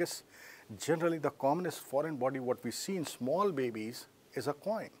esophagus, generally the commonest foreign body what we see in small babies is a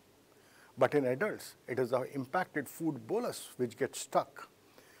coin. But in adults, it is the impacted food bolus which gets stuck.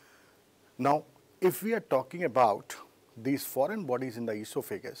 Now, if we are talking about these foreign bodies in the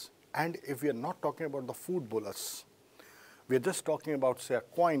esophagus, and if we are not talking about the food bolus, we are just talking about, say, a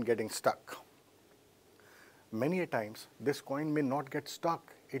coin getting stuck. Many a times, this coin may not get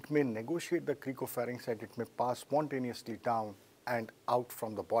stuck. It may negotiate the cricopharynx and it may pass spontaneously down and out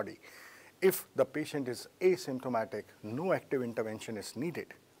from the body. If the patient is asymptomatic, no active intervention is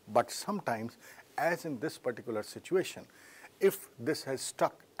needed. But sometimes, as in this particular situation, if this has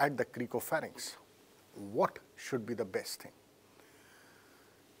stuck at the cricopharynx, what should be the best thing?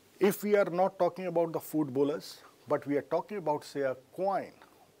 If we are not talking about the food bolus, but we are talking about, say, a coin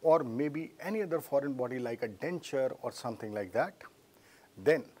or maybe any other foreign body like a denture or something like that,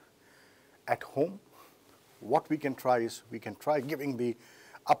 then At home, what we can try is, we can try giving the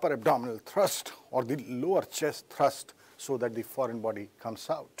upper abdominal thrust or the lower chest thrust so that the foreign body comes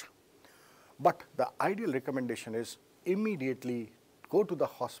out. But the ideal recommendation is immediately go to the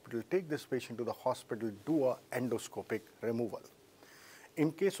hospital, take this patient to the hospital, do a endoscopic removal.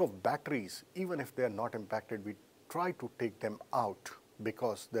 In case of batteries, even if they are not impacted, we try to take them out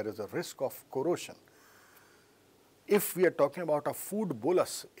because there is a risk of corrosion. If we are talking about a food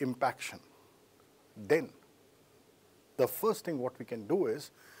bolus impaction, then the first thing what we can do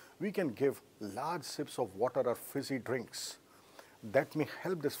is we can give large sips of water or fizzy drinks that may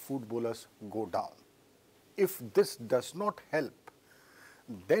help this food bolus go down. If this does not help,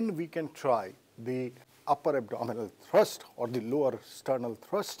 then we can try the upper abdominal thrust or the lower sternal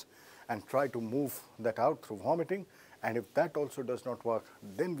thrust and try to move that out through vomiting. And if that also does not work,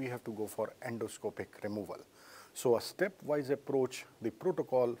 then we have to go for endoscopic removal. So a stepwise approach, the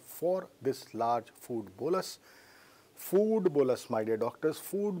protocol for this large food bolus. Food bolus, my dear doctors,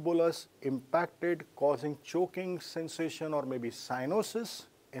 food bolus impacted causing choking sensation or maybe cyanosis.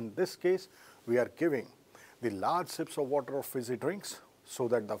 In this case, we are giving the large sips of water or fizzy drinks so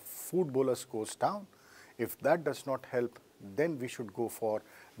that the food bolus goes down. If that does not help, then we should go for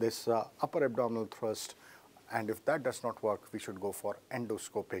this upper abdominal thrust. And if that does not work, we should go for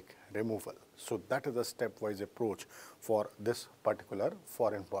endoscopic removal. So that is a stepwise approach for this particular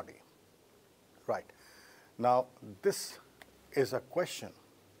foreign body. Right. Now, this is a question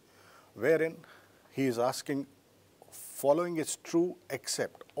wherein he is asking, following is true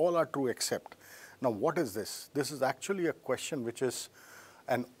except, all are true except. Now, what is this? This is actually a question which is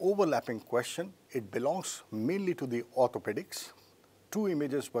an overlapping question. It belongs mainly to the orthopedics. Two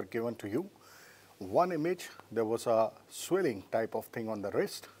images were given to you. One image, there was a swelling type of thing on the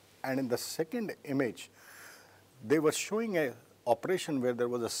wrist, and in the second image, they were showing an operation where there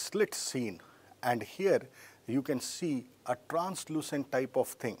was a slit seen, and here you can see a translucent type of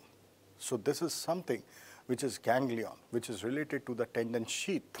thing. So this is something which is ganglion, which is related to the tendon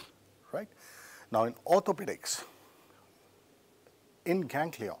sheath, right? Now in orthopedics, in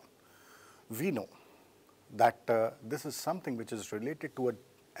ganglion, we know that this is something which is related to an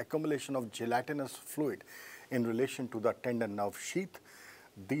accumulation of gelatinous fluid in relation to the tendon nerve sheath.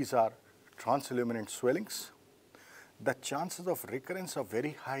 These are transilluminant swellings. The chances of recurrence are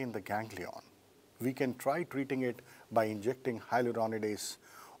very high in the ganglion. We can try treating it by injecting hyaluronidase,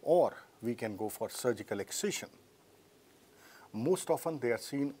 or we can go for surgical excision. Most often they are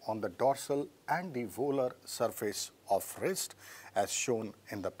seen on the dorsal and the volar surface of wrist, as shown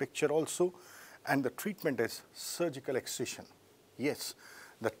in the picture also, and the treatment is surgical excision. Yes,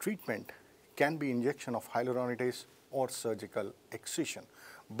 the treatment can be injection of hyaluronidase or surgical excision,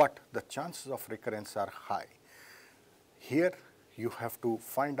 but the chances of recurrence are high. Here you have to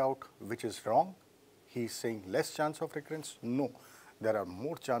find out which is wrong. He is saying less chance of recurrence. No, there are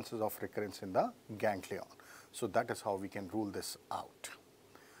more chances of recurrence in the ganglion. So that is how we can rule this out.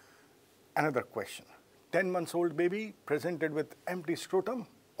 Another question. 10 months old baby presented with empty scrotum.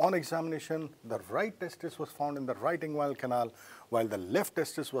 On examination, the right testis was found in the right inguinal canal, while the left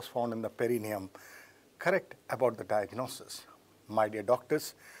testis was found in the perineum. Correct about the diagnosis. My dear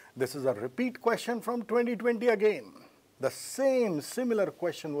doctors, this is a repeat question from 2020 again. The same similar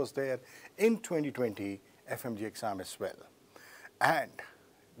question was there in 2020 FMG exam as well. And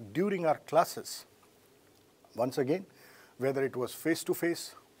during our classes, once again, whether it was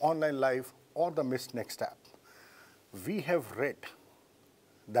face-to-face, online live, or the mistnext app, we have read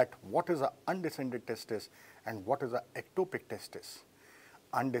that what is an undescended testis and what is an ectopic testis.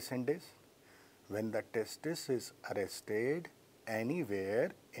 Undescended, when the testis is arrested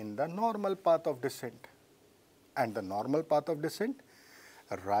anywhere in the normal path of descent. And the normal path of descent,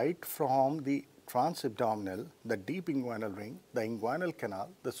 right from the transabdominal, the deep inguinal ring, the inguinal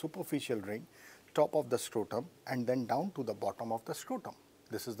canal, the superficial ring, top of the scrotum, and then down to the bottom of the scrotum.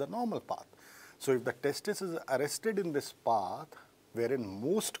 This is the normal path. So if the testis is arrested in this path, wherein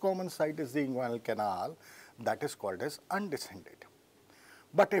most common site is the inguinal canal, that is called as undescended.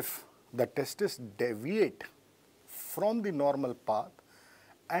 But if the testis deviate from the normal path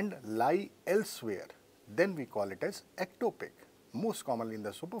and lie elsewhere, then we call it as ectopic, most commonly in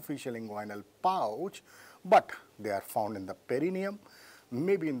the superficial inguinal pouch, but they are found in the perineum,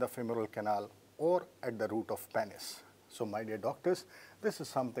 maybe in the femoral canal, or at the root of penis. So my dear doctors, this is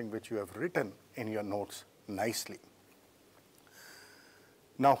something which you have written in your notes nicely.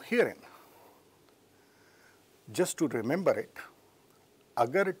 Now herein, just to remember it,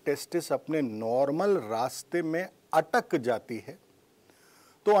 अगर testis अपने normal रास्ते में अटक जाती है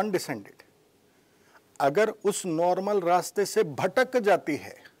तो undescended, अगर उस नॉर्मल रास्ते से भटक जाती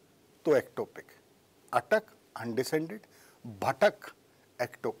है तो ectopic. Atak, undescended. Bhatak,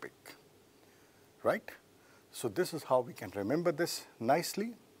 ectopic. Right? So this is how we can remember this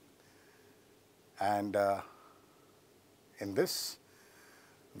nicely. And in this,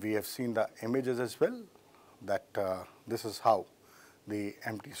 we have seen the images as well, that this is how the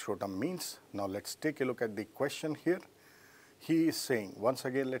empty scrotum means. Now let's take a look at the question here. He is saying, once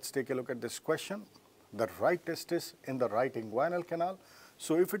again, let's take a look at this question. The right testis in the right inguinal canal.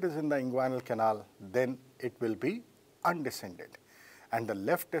 So if it is in the inguinal canal, then it will be undescended. And the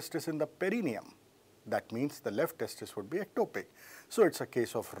left testis in the perineum, that means the left testis would be ectopic. So it's a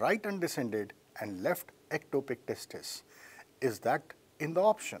case of right undescended and left ectopic testis. Is that in the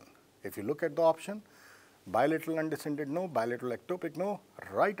option? If you look at the option, bilateral undescended, no. Bilateral ectopic, no.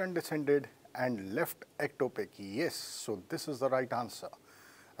 Right undescended and left ectopic, yes. So this is the right answer.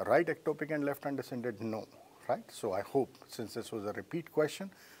 Right ectopic and left undescended, no. Right? So I hope, since this was a repeat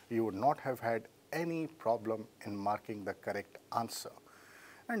question, you would not have had any problem in marking the correct answer.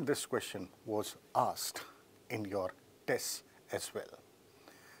 And this question was asked in your tests as well,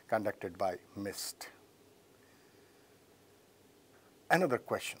 conducted by MIST. Another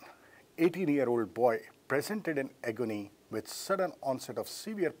question. 18-year-old boy presented in agony with sudden onset of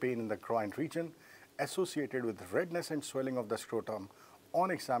severe pain in the groin region associated with redness and swelling of the scrotum.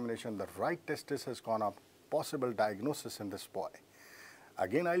 On examination, the right testis has gone up. Possible diagnosis in this boy.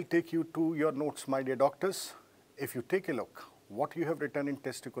 Again, I'll take you to your notes, my dear doctors. If you take a look, what you have written in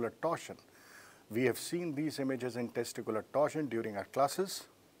testicular torsion, we have seen these images in testicular torsion during our classes.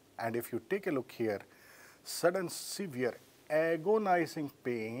 And if you take a look here, sudden severe agonizing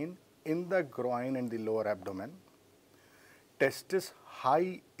pain in the groin and the lower abdomen, testis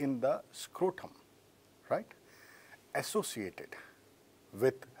high in the scrotum, right, associated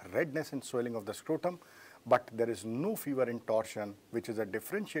with redness and swelling of the scrotum, but there is no fever in torsion, which is a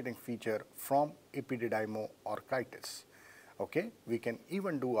differentiating feature from epididymoorchitis. Okay, we can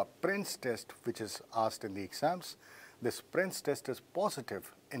even do a Prenz test, which is asked in the exams. This Prenz test is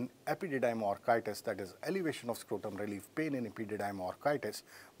positive in epididymoorchitis, that is elevation of scrotum relief pain in epididymoorchitis,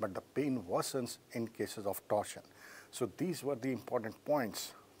 but the pain worsens in cases of torsion. So these were the important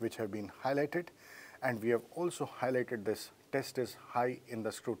points which have been highlighted, and we have also highlighted this test is high in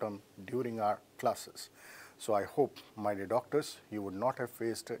the scrotum during our classes. So I hope, my dear doctors, you would not have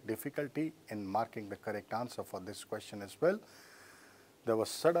faced difficulty in marking the correct answer for this question as well. There was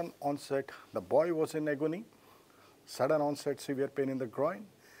sudden onset, the boy was in agony, sudden onset severe pain in the groin,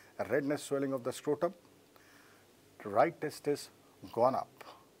 a redness swelling of the scrotum, right testis gone up.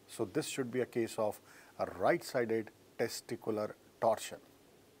 So this should be a case of a right-sided testicular torsion,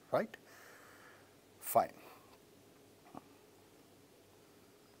 right? Fine.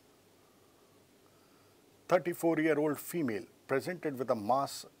 A 34-year-old female presented with a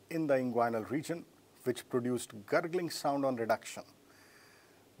mass in the inguinal region which produced gurgling sound on reduction.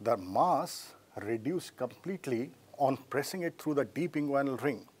 The mass reduced completely on pressing it through the deep inguinal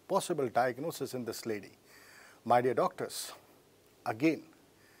ring. Possible diagnosis in this lady. My dear doctors, again,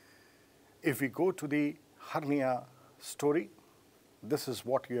 if we go to the hernia story, this is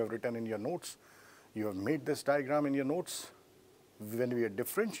what you have written in your notes. You have made this diagram in your notes. When we are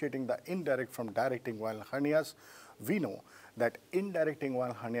differentiating the indirect from direct inguinal hernias, we know that indirect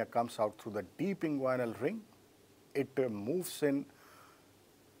inguinal hernia comes out through the deep inguinal ring. It moves in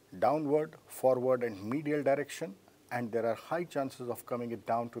downward, forward and medial direction, and there are high chances of coming it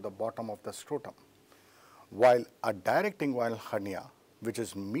down to the bottom of the scrotum. While a direct inguinal hernia, which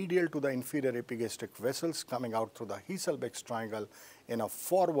is medial to the inferior epigastric vessels coming out through the Hesselbeck's triangle in a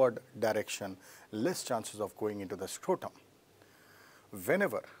forward direction, less chances of going into the scrotum.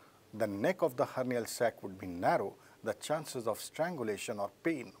 Whenever the neck of the hernial sac would be narrow, the chances of strangulation or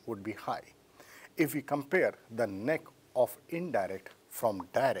pain would be high. If we compare the neck of indirect from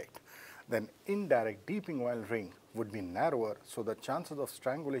direct, then indirect deep inguinal ring would be narrower, so the chances of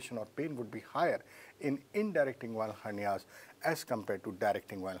strangulation or pain would be higher in indirect inguinal hernias as compared to direct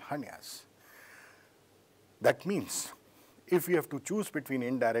inguinal hernias. That means if we have to choose between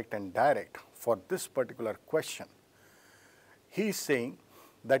indirect and direct for this particular question, he is saying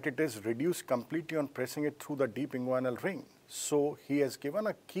that it is reduced completely on pressing it through the deep inguinal ring. So he has given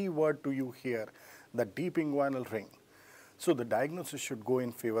a key word to you here, the deep inguinal ring. So the diagnosis should go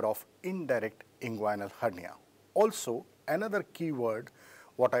in favor of indirect inguinal hernia. Also, another key word,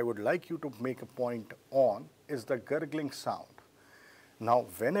 what I would like you to make a point on is the gurgling sound. Now,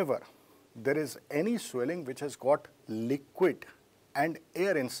 whenever there is any swelling which has got liquid and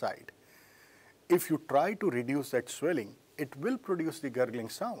air inside, if you try to reduce that swelling, it will produce the gurgling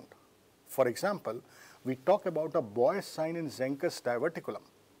sound. For example, we talk about a Boy's sign in Zenker's diverticulum.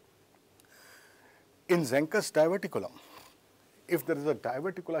 In Zenker's diverticulum, if there is a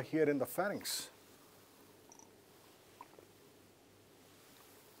diverticula here in the pharynx,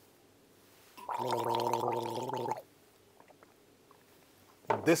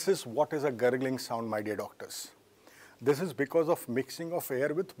 this is what is a gurgling sound, my dear doctors. This is because of mixing of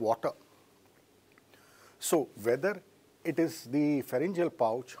air with water. So whether it is the pharyngeal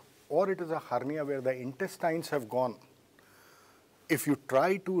pouch or it is a hernia where the intestines have gone, if you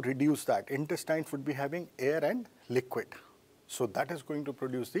try to reduce that, intestines would be having air and liquid. So that is going to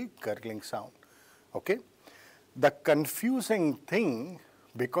produce the gurgling sound. Okay? The confusing thing,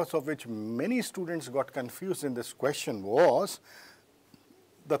 because of which many students got confused in this question, was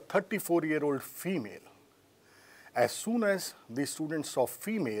the 34-year-old female. As soon as the students saw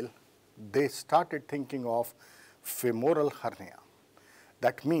female, they started thinking of femoral hernia.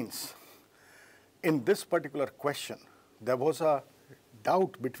 That means, in this particular question, there was a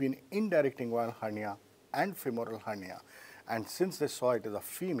doubt between indirect inguinal hernia and femoral hernia. And since they saw it as a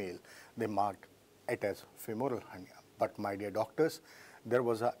female, they marked it as femoral hernia. But my dear doctors, there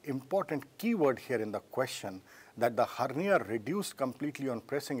was an important keyword here in the question, that the hernia reduced completely on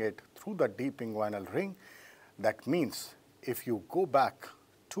pressing it through the deep inguinal ring. That means, if you go back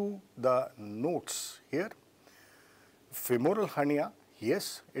to the notes here, femoral hernia,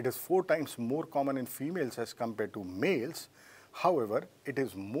 yes, it is 4 times more common in females as compared to males. However, it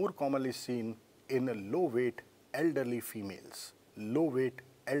is more commonly seen in low weight elderly females,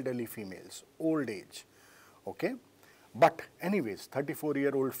 old age. Okay? But anyways,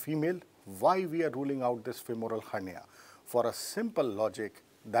 34-year-old female, why we are ruling out this femoral hernia? For a simple logic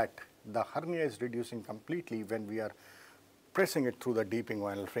that the hernia is reducing completely when we are pressing it through the deep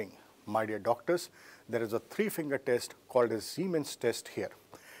inguinal ring. My dear doctors, there is a 3-finger test called a Siemens test here.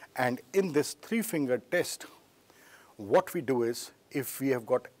 And in this 3-finger test, what we do is, if we have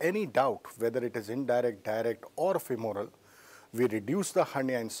got any doubt whether it is indirect, direct or femoral, we reduce the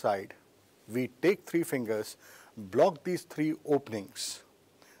hernia inside, we take 3 fingers, block these 3 openings,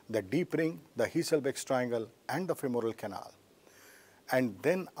 the deep ring, the Hesselbeck's triangle and the femoral canal, and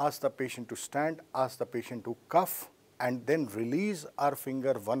then ask the patient to stand, ask the patient to cuff, and then release our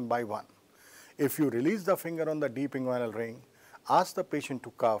finger one by one. If you release the finger on the deep inguinal ring, ask the patient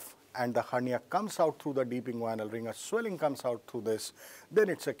to cuff, and the hernia comes out through the deep inguinal ring, a swelling comes out through this, then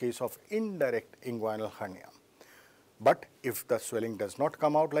it's a case of indirect inguinal hernia. But if the swelling does not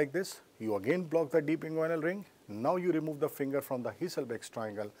come out like this, you again block the deep inguinal ring. Now you remove the finger from the Hesselbeck's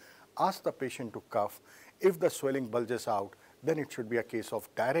triangle, ask the patient to cuff. If the swelling bulges out, then it should be a case of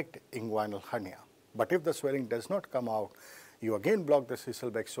direct inguinal hernia. But if the swelling does not come out, you again block the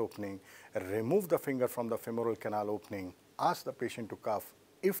Hesselbeck's opening, remove the finger from the femoral canal opening, ask the patient to cuff.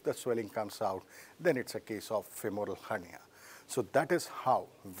 If the swelling comes out, then it's a case of femoral hernia. So that is how,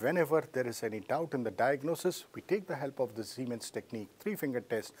 whenever there is any doubt in the diagnosis, we take the help of the Siemens technique, 3-finger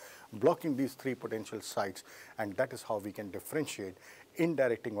test, blocking these 3 potential sites, and that is how we can differentiate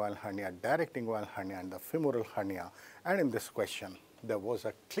indirect inguinal hernia, direct inguinal hernia, and the femoral hernia. And in this question, there was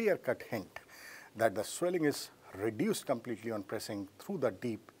a clear-cut hint that the swelling is reduced completely on pressing through the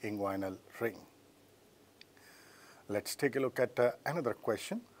deep inguinal ring. Let's take a look at another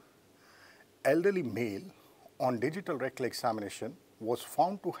question. Elderly male on digital rectal examination was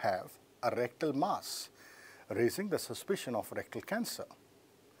found to have a rectal mass, raising the suspicion of rectal cancer.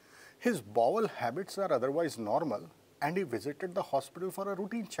 His bowel habits are otherwise normal and he visited the hospital for a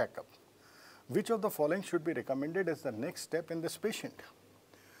routine checkup. Which of the following should be recommended as the next step in this patient?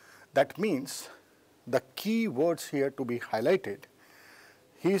 That means the key words here to be highlighted,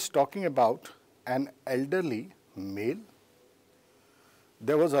 he is talking about an elderly male.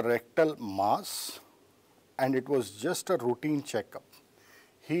 There was a rectal mass and it was just a routine checkup.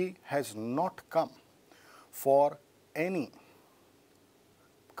 He has not come for any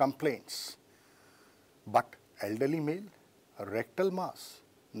complaints, but elderly male, rectal mass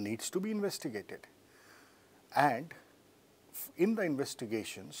needs to be investigated. And in the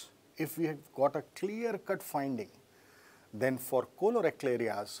investigations, if we have got a clear-cut finding, then for colorectal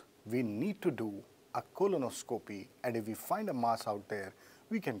areas, we need to do a colonoscopy, and if we find a mass out there,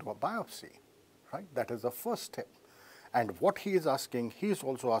 we can do a biopsy, right? That is the first step. And what he is asking, he is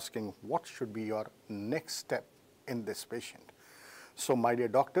also asking what should be your next step in this patient. So my dear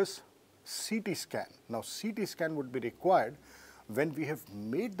doctors, CT scan. Now CT scan would be required when we have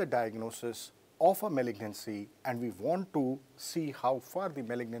made the diagnosis of a malignancy and we want to see how far the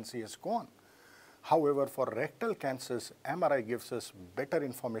malignancy has gone. However, for rectal cancers, MRI gives us better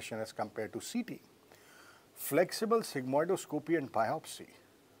information as compared to CT. Flexible sigmoidoscopy and biopsy.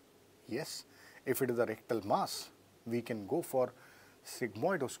 Yes, if it is a rectal mass, we can go for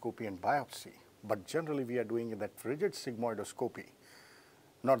sigmoidoscopy and biopsy. but generally we are doing that rigid sigmoidoscopy,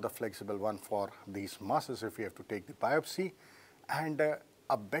 not the flexible one for these masses if we have to take the biopsy. And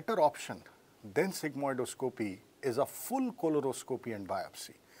a better option than sigmoidoscopy is a full colonoscopy and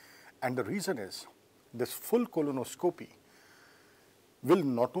biopsy. And the reason is, this full colonoscopy will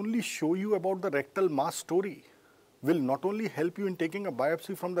not only show you about the rectal mass story, will not only help you in taking a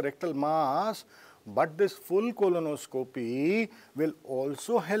biopsy from the rectal mass, but this full colonoscopy will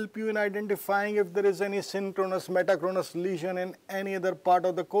also help you in identifying if there is any synchronous, metachronous lesion in any other part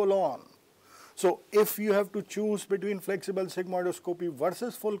of the colon. So if you have to choose between flexible sigmoidoscopy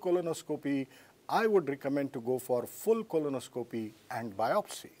versus full colonoscopy, I would recommend to go for full colonoscopy and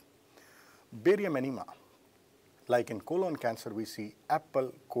biopsy. Barium enema, like in colon cancer, we see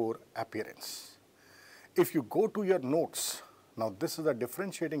apple core appearance. If you go to your notes, now this is a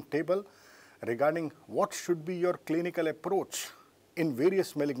differentiating table regarding what should be your clinical approach in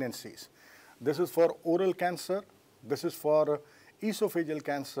various malignancies. This is for oral cancer, this is for esophageal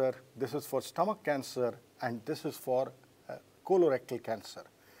cancer, this is for stomach cancer, and this is for colorectal cancer.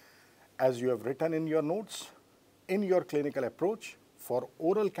 As you have written in your notes, in your clinical approach for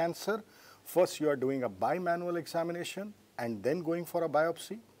oral cancer, first you are doing a bimanual examination and then going for a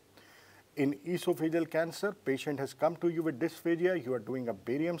biopsy. In esophageal cancer, patient has come to you with dysphagia, you are doing a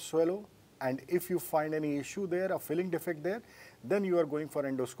barium swallow, and if you find any issue there, a filling defect there, then you are going for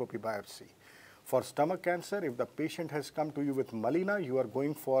endoscopy biopsy. For stomach cancer, if the patient has come to you with melena, you are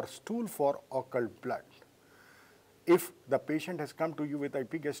going for stool for occult blood. If the patient has come to you with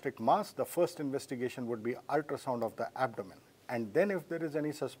epigastric mass, the first investigation would be ultrasound of the abdomen. And then if there is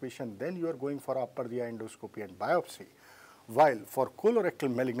any suspicion, then you are going for upper GI endoscopy and biopsy. While for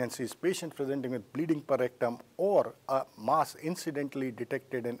colorectal malignancies, patients presenting with bleeding per rectum or a mass incidentally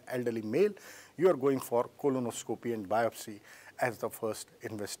detected in elderly male, you are going for colonoscopy and biopsy as the first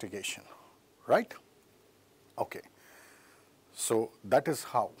investigation, right? Okay, so that is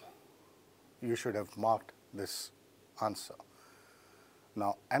how you should have marked this answer.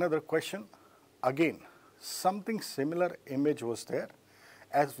 Now another question, again, something similar image was there.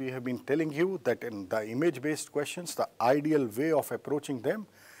 As we have been telling you that in the image-based questions, the ideal way of approaching them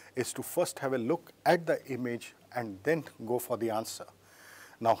is to first have a look at the image and then go for the answer.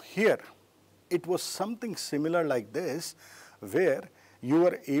 Now here, it was something similar like this, where you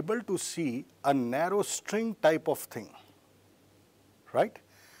were able to see a narrow string type of thing, right?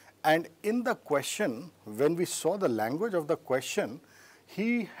 And in the question, when we saw the language of the question,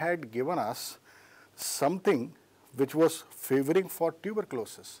 he had given us something which was favoring for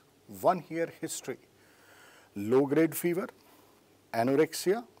tuberculosis. One here, history, low-grade fever,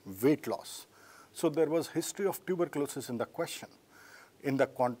 anorexia, weight loss. So there was history of tuberculosis in the question. In the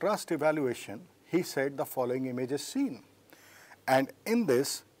contrast evaluation, he said the following image is seen. And in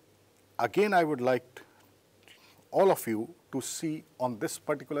this, again I would like all of you to see on this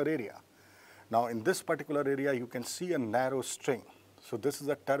particular area. Now in this particular area, you can see a narrow string. So this is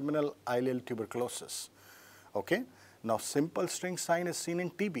a terminal ileal tuberculosis. Okay. Now simple string sign is seen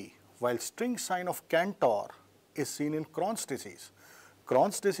in TB, while string sign of Cantor is seen in Crohn's disease.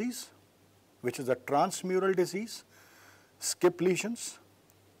 Crohn's disease, which is a transmural disease, skip lesions.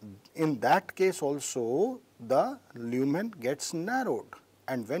 In that case also, the lumen gets narrowed.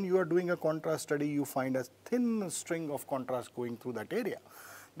 And when you are doing a contrast study, you find a thin string of contrast going through that area.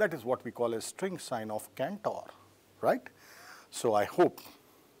 That is what we call a string sign of Cantor, right? So I hope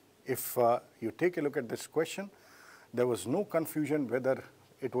if you take a look at this question, there was no confusion whether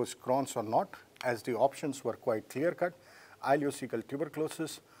it was Crohn's or not, as the options were quite clear-cut. Ileocecal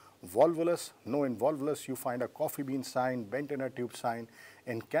tuberculosis, volvulus, no in volvulus, you find a coffee bean sign, bent inner tube sign.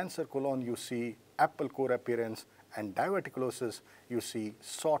 In cancer colon, you see apple core appearance, and diverticulosis, you see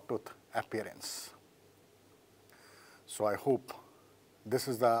sawtooth appearance. So I hope this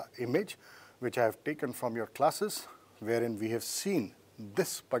is the image which I have taken from your classes, wherein we have seen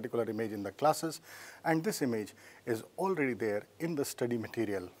this particular image in the classes, and this image is already there in the study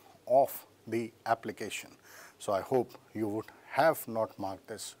material of the application. So I hope you would have not marked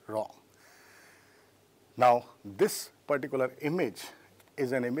this wrong. Now this particular image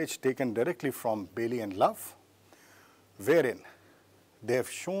is an image taken directly from Bailey and Love, wherein they have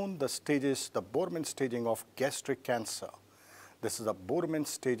shown the stages, the Borman staging of gastric cancer. This is a Borman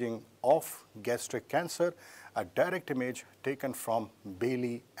staging of gastric cancer, a direct image taken from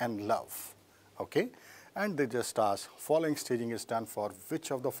Bailey and Love, okay? And they just ask, following staging is done for which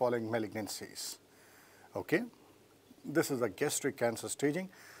of the following malignancies, okay? This is a gastric cancer staging.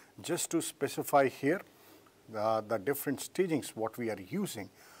 Just to specify here, the different stagings what we are using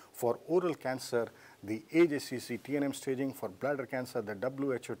For oral cancer, the AJCC TNM staging. For bladder cancer, the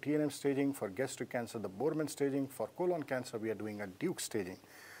WHO TNM staging. For gastric cancer, the Borman staging. For colon cancer, we are doing a Duke staging.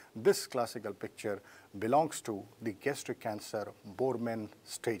 This classical picture belongs to the gastric cancer Borman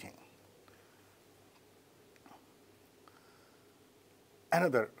staging.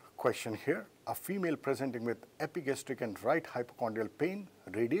 Another question here, a female presenting with epigastric and right hypochondrial pain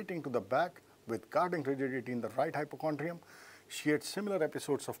radiating to the back with guarding rigidity in the right hypochondrium. She had similar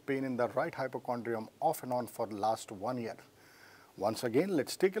episodes of pain in the right hypochondrium off and on for the last 1 year. Once again,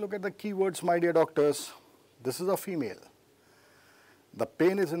 let's take a look at the keywords, my dear doctors. This is a female. The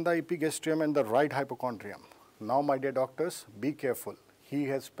pain is in the epigastrium and the right hypochondrium. Now, my dear doctors, be careful. He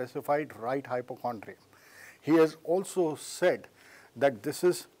has specified right hypochondrium. He has also said that this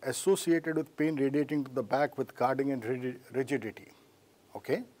is associated with pain radiating to the back with guarding and rigidity.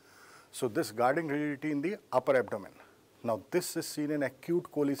 Okay? So, this guarding rigidity in the upper abdomen. Now, this is seen in acute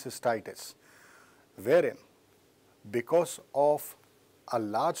cholecystitis, wherein because of a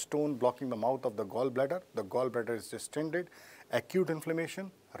large stone blocking the mouth of the gallbladder is distended, acute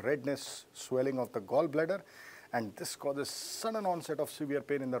inflammation, redness, swelling of the gallbladder, and this causes sudden onset of severe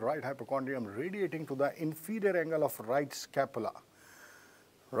pain in the right hypochondrium radiating to the inferior angle of right scapula,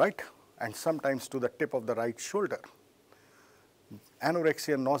 right, and sometimes to the tip of the right shoulder.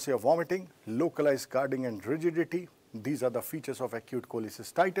 Anorexia, nausea, vomiting, localized guarding and rigidity. These are the features of acute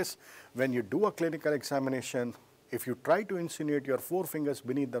cholecystitis. When you do a clinical examination, if you try to insinuate your forefingers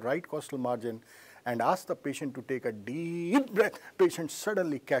beneath the right costal margin and ask the patient to take a deep breath, patient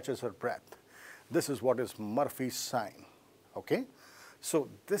suddenly catches her breath. This is what is Murphy's sign. Okay? So,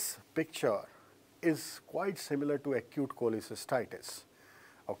 this picture is quite similar to acute cholecystitis.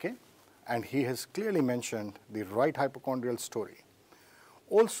 Okay? And he has clearly mentioned the right hypochondrial story.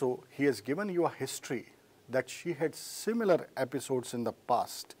 Also, he has given you a history that she had similar episodes in the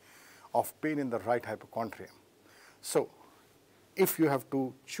past of pain in the right hypochondrium. So, if you have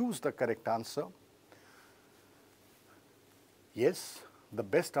to choose the correct answer, yes, the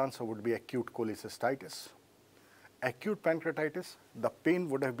best answer would be acute cholecystitis. Acute pancreatitis, the pain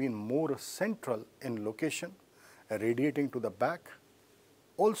would have been more central in location, radiating to the back.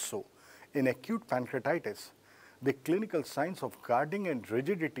 Also, in acute pancreatitis, the clinical signs of guarding and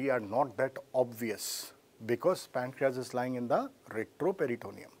rigidity are not that obvious because pancreas is lying in the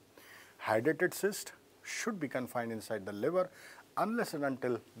retroperitoneum. Hydrated cyst should be confined inside the liver. Unless and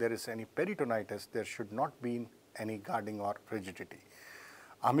until there is any peritonitis, there should not be any guarding or rigidity.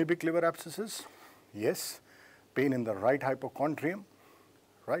 Amoebic liver abscesses, yes, pain in the right hypochondrium,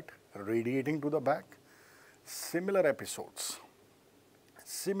 right, radiating to the back. Similar episodes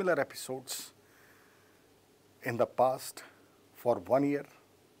in the past for 1 year,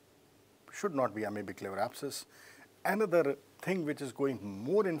 should not be amoebic liver abscess. Another thing which is going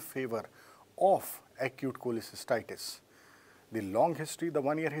more in favor of acute cholecystitis, the long history, the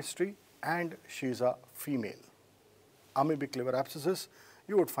 1 year history, and she is a female. Amoebic liver abscesses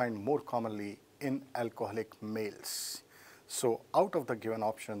you would find more commonly in alcoholic males. So, out of the given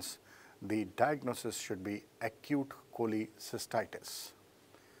options, the diagnosis should be acute cholecystitis.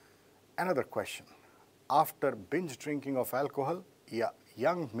 Another question, after binge drinking of alcohol,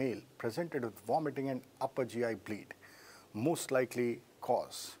 young male presented with vomiting and upper GI bleed, most likely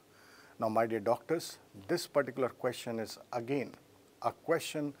cause. Now, my dear doctors, this particular question is again a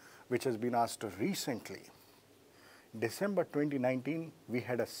question which has been asked recently. December 2019, we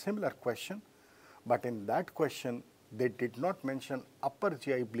had a similar question, but in that question, they did not mention upper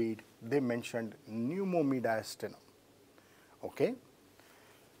GI bleed, they mentioned pneumomediastinum. Okay?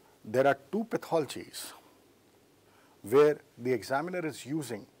 There are two pathologies where the examiner is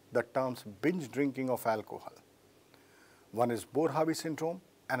using the terms binge drinking of alcohol. One is Bohr-Harvey syndrome,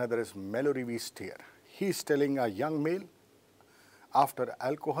 another is Mallory-Weiss tear. He is telling a young male after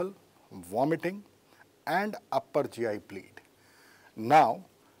alcohol, vomiting and upper GI bleed. Now,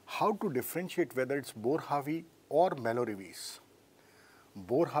 how to differentiate whether it's Bohr-Harvey or Mallory-Weiss?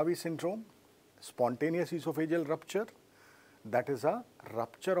 Bohr-Harvey syndrome, spontaneous esophageal rupture, that is a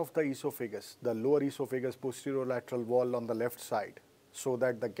rupture of the esophagus, the lower esophagus posterior lateral wall on the left side, so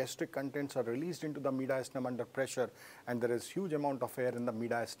that the gastric contents are released into the mediastinum under pressure and there is huge amount of air in the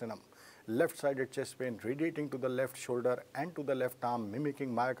mediastinum. Left-sided chest pain radiating to the left shoulder and to the left arm,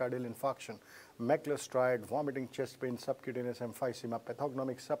 mimicking myocardial infarction. Meckel's triad, vomiting, chest pain, subcutaneous emphysema,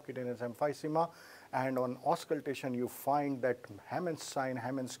 pathognomic subcutaneous emphysema, and on auscultation you find that Hammond's sign,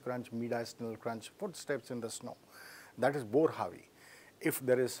 Hammond's crunch, mediastinal crunch, footsteps in the snow. That is Bohr-Harvey, if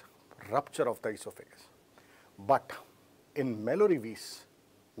there is rupture of the esophagus. But in Mallory-Weiss,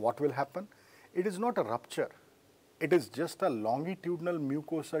 what will happen? It is not a rupture. It is just a longitudinal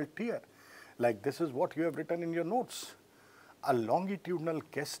mucosal tear. Like this is what you have written in your notes. A longitudinal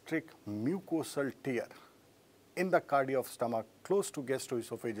gastric mucosal tear in the cardia of stomach close to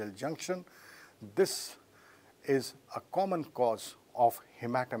gastroesophageal junction. This is a common cause of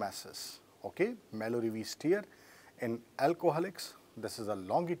hematemesis. Okay, Mallory-Weiss tear in alcoholics. This is a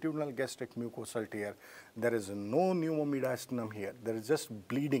longitudinal gastric mucosal tear. There is no pneumomediastinum here. There is just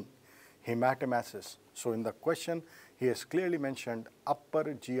bleeding, hematemesis. So in the question, he has clearly mentioned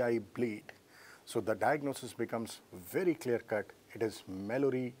upper GI bleed. So the diagnosis becomes very clear-cut. It is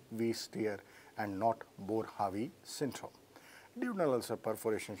Mallory-Weiss tear and not Bohr-Harvey syndrome. Duodenal ulcer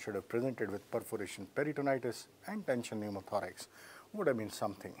perforation should have presented with perforation peritonitis and tension pneumothorax. Would have been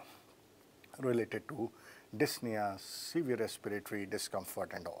something related to dyspnea, severe respiratory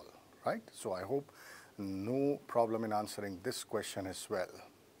discomfort and all, right? So I hope no problem in answering this question as well.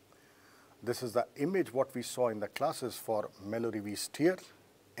 This is the image what we saw in the classes for Mallory-Weiss tear.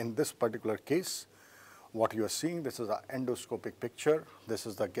 In this particular case, what you are seeing, this is an endoscopic picture. This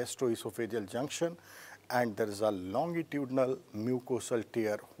is the gastroesophageal junction, and there is a longitudinal mucosal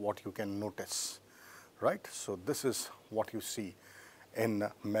tear, what you can notice, right? So this is what you see in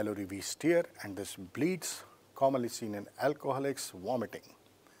Mallory-Weiss tear, and this bleeds, commonly seen in alcoholics, vomiting.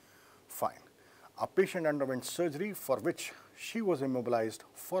 Fine. A patient underwent surgery for which she was immobilized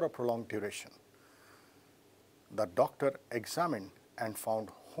for a prolonged duration. The doctor examined and found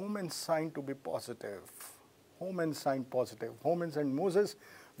Homans sign to be positive. Homans sign positive. Homans and Moses,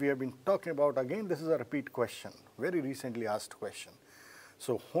 we have been talking about again. This is a repeat question, very recently asked question.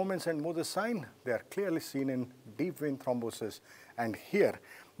 So Homans and Moses sign, they are clearly seen in deep vein thrombosis. And here,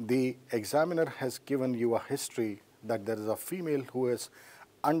 the examiner has given you a history that there is a female who has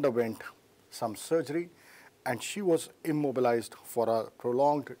underwent some surgery and she was immobilized for a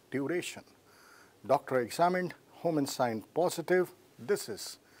prolonged duration. Doctor examined, Homans sign positive. This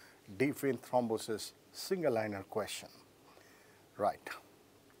is deep vein thrombosis, single liner question. Right.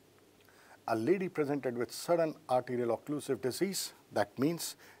 A lady presented with sudden arterial occlusive disease. That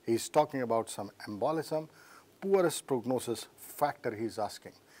means he is talking about some embolism. Poorest prognosis factor he is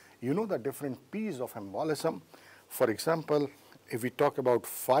asking. You know the different P's of embolism. For example, if we talk about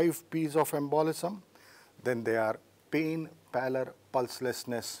 5 P's of embolism, then they are pain, pallor,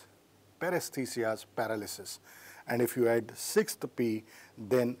 pulselessness, paresthesias, paralysis. And if you add 6th P,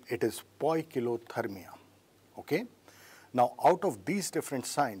 then it is poikilothermia. Okay? Now, out of these different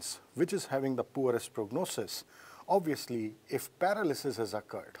signs, which is having the poorest prognosis, obviously, if paralysis has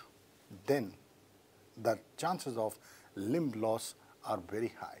occurred, then the chances of limb loss are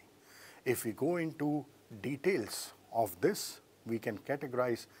very high. If we go into details of this, we can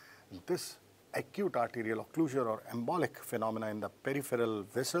categorize this acute arterial occlusion or embolic phenomena in the peripheral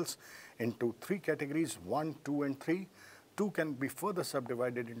vessels into 3 categories, 1, 2, and 3. 2 can be further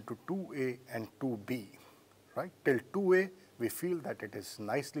subdivided into 2A and 2B, right? Till 2A, we feel that it is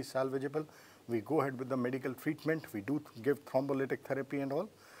nicely salvageable. We go ahead with the medical treatment. We do give thrombolytic therapy and all.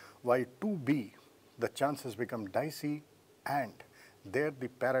 While 2B, the chances become dicey, and there the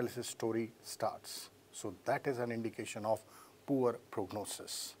paralysis story starts. So that is an indication of poor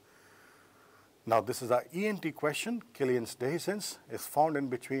prognosis. Now, this is an ENT question. Killian's dehiscence is found in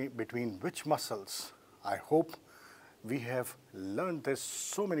between which muscles? I hope we have learned this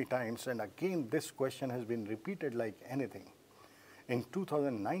so many times, and again this question has been repeated like anything. In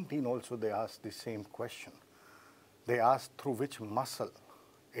 2019 also they asked the same question. They asked through which muscle.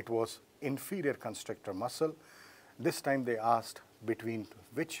 It was inferior constrictor muscle. This time they asked between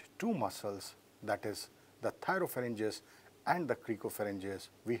which 2 muscles, that is the thyropharyngeus and the cricopharyngeus.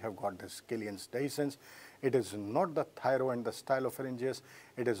 We have got this Killian's dehiscence. It is not the thyro and the stylopharyngeus.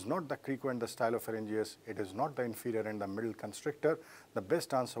 It is not the crico and the stylopharyngeus. It is not the inferior and the middle constrictor. The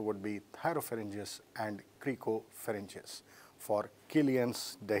best answer would be thyropharyngeus and cricopharyngeus for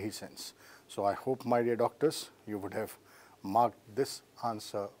Killian's dehiscence. So I hope, my dear doctors, you would have marked this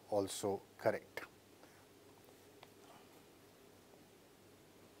answer also correct.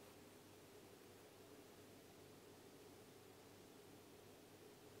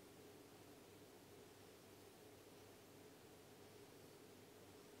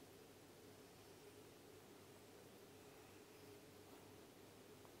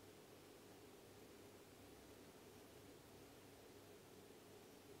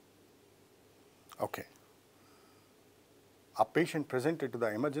 Okay. A patient presented to the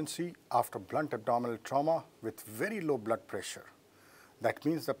emergency after blunt abdominal trauma with very low blood pressure. That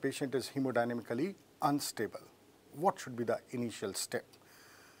means the patient is hemodynamically unstable. What should be the initial step?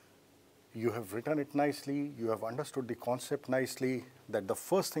 You have written it nicely, you have understood the concept nicely, that the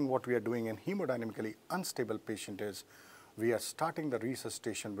first thing what we are doing in hemodynamically unstable patient is we are starting the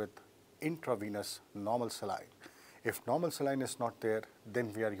resuscitation with intravenous normal saline. If normal saline is not there,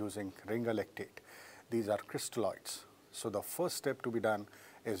 then we are using ringalactate. These are crystalloids. So the first step to be done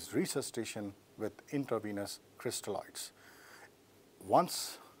is resuscitation with intravenous crystalloids.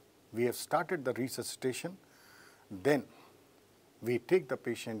 Once we have started the resuscitation, then we take the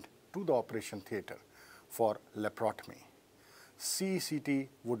patient to the operation theater for laparotomy. CECT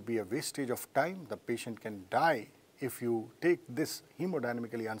would be a wastage of time. The patient can die if you take this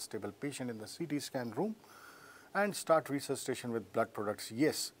hemodynamically unstable patient in the CT scan room and start resuscitation with blood products.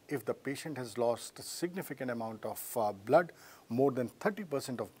 Yes, if the patient has lost a significant amount of blood, more than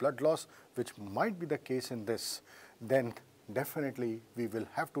 30% of blood loss, which might be the case in this, then definitely we will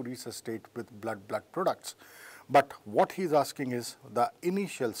have to resuscitate with blood products. But what he's asking is the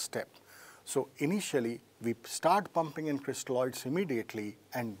initial step. So initially we start pumping in crystalloids immediately,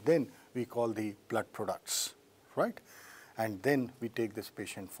 and then we call the blood products, right? And then we take this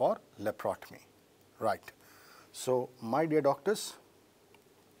patient for laparotomy, right? So my dear doctors,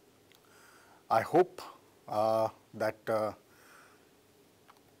 I hope that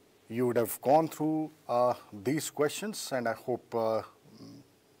you would have gone through these questions, and I hope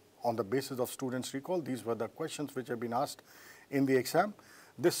on the basis of students' recall, these were the questions which have been asked in the exam.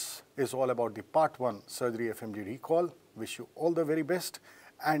 This is all about the part 1 surgery FMG recall. Wish you all the very best,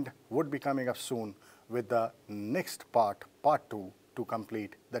 and would be coming up soon with the next part, part 2, to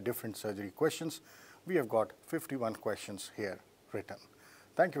complete the different surgery questions. We have got 51 questions here written.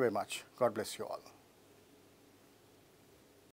 Thank you very much. God bless you all.